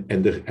 and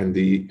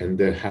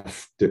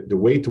the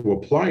way to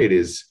apply it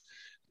is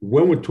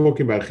when we're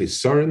talking about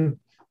chisaron,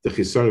 the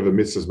chisaron of a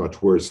mitzvah is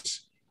much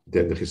worse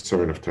than the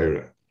chisaron of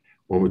Torah.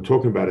 When we're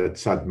talking about a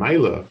tzad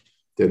mila,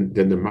 then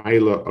the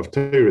mila of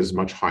Torah is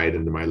much higher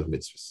than the mila of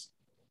mitzvahs.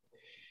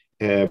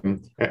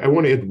 I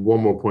want to add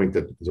one more point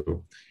that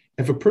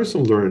if a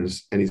person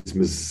learns and he's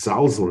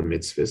mezalzel in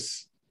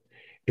mitzvahs,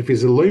 if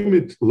he's a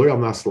loymid loyal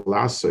nas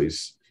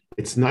lasos,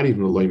 it's not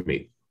even a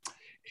loymid.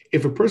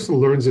 If a person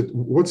learns it,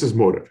 what's his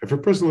motive? If a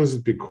person learns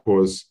it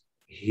because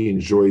he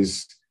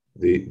enjoys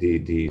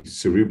the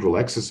cerebral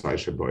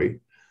exercise shaboy,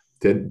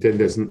 then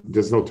there's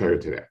no Torah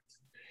to that.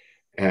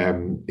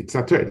 It's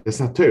not Torah. That's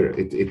not Torah.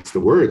 It's the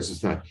words.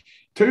 It's not.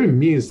 Torah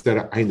means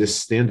that I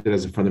understand it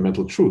as a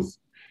fundamental truth.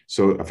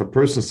 So if a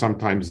person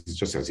sometimes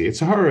just says it's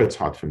hard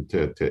for him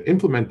to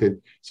implement it,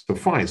 so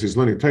fine. So he's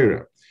learning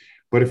Torah.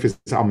 But if it's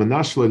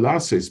almanash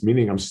le'lasis,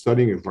 meaning I'm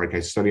studying it like I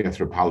study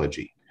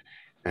anthropology.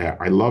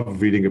 I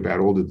love reading about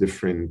all the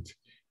different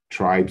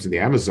tribes in the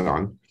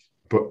Amazon,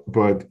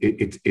 but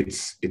it's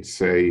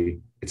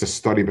a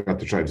study about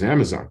the tribes in the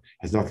Amazon. It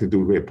has nothing to do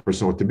with where a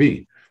person ought to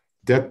be.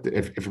 That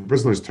if a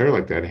person learns Torah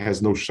like that, it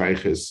has no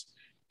shaykhis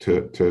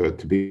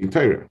to being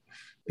Torah.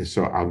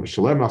 So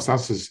shalem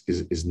asas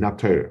is not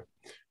Torah.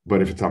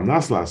 But if it's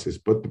amnas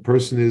but the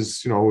person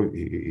is,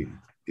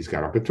 he's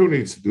got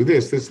opportunities to do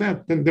this,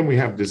 that, then we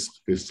have this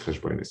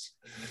cheshbonis.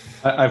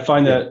 I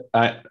find that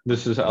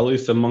this is at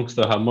least amongst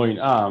the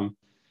Hamoin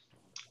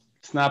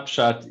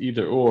snapshot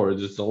either or.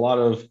 There's a lot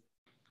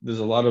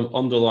of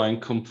underlying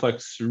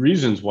complex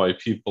reasons why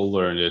people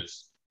learn.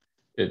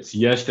 It's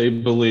yes, they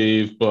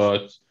believe,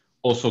 but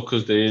also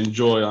because they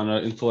enjoy on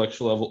an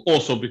intellectual level,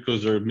 also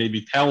because they're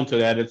maybe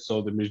talented at it,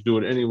 so they may do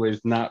it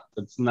anyways.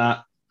 It's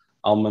not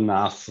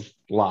almanas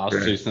las.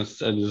 Right.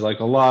 There's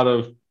like a lot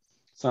of,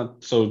 it's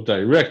not so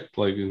direct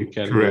like in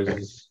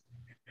categories.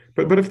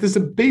 But if there's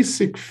a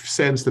basic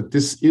sense that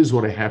this is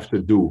what I have to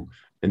do,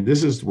 and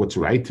this is what's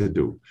right to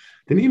do,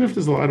 then even if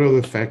there's a lot of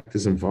other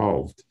factors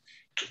involved,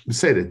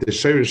 say that the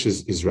shirish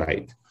is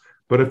right.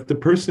 But if the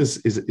person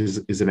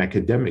is an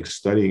academic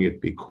studying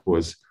it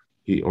because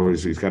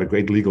he's got a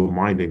great legal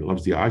mind and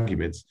loves the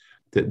arguments,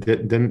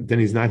 then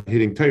he's not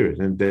hitting Torah.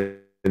 And then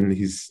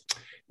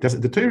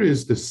the Torah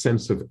is the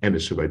sense of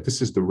emes, right?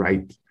 This is the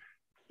right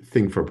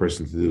thing for a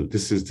person to do.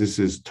 This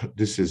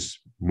is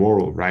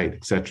moral, right,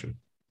 etc.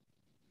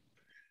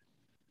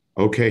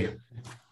 Okay.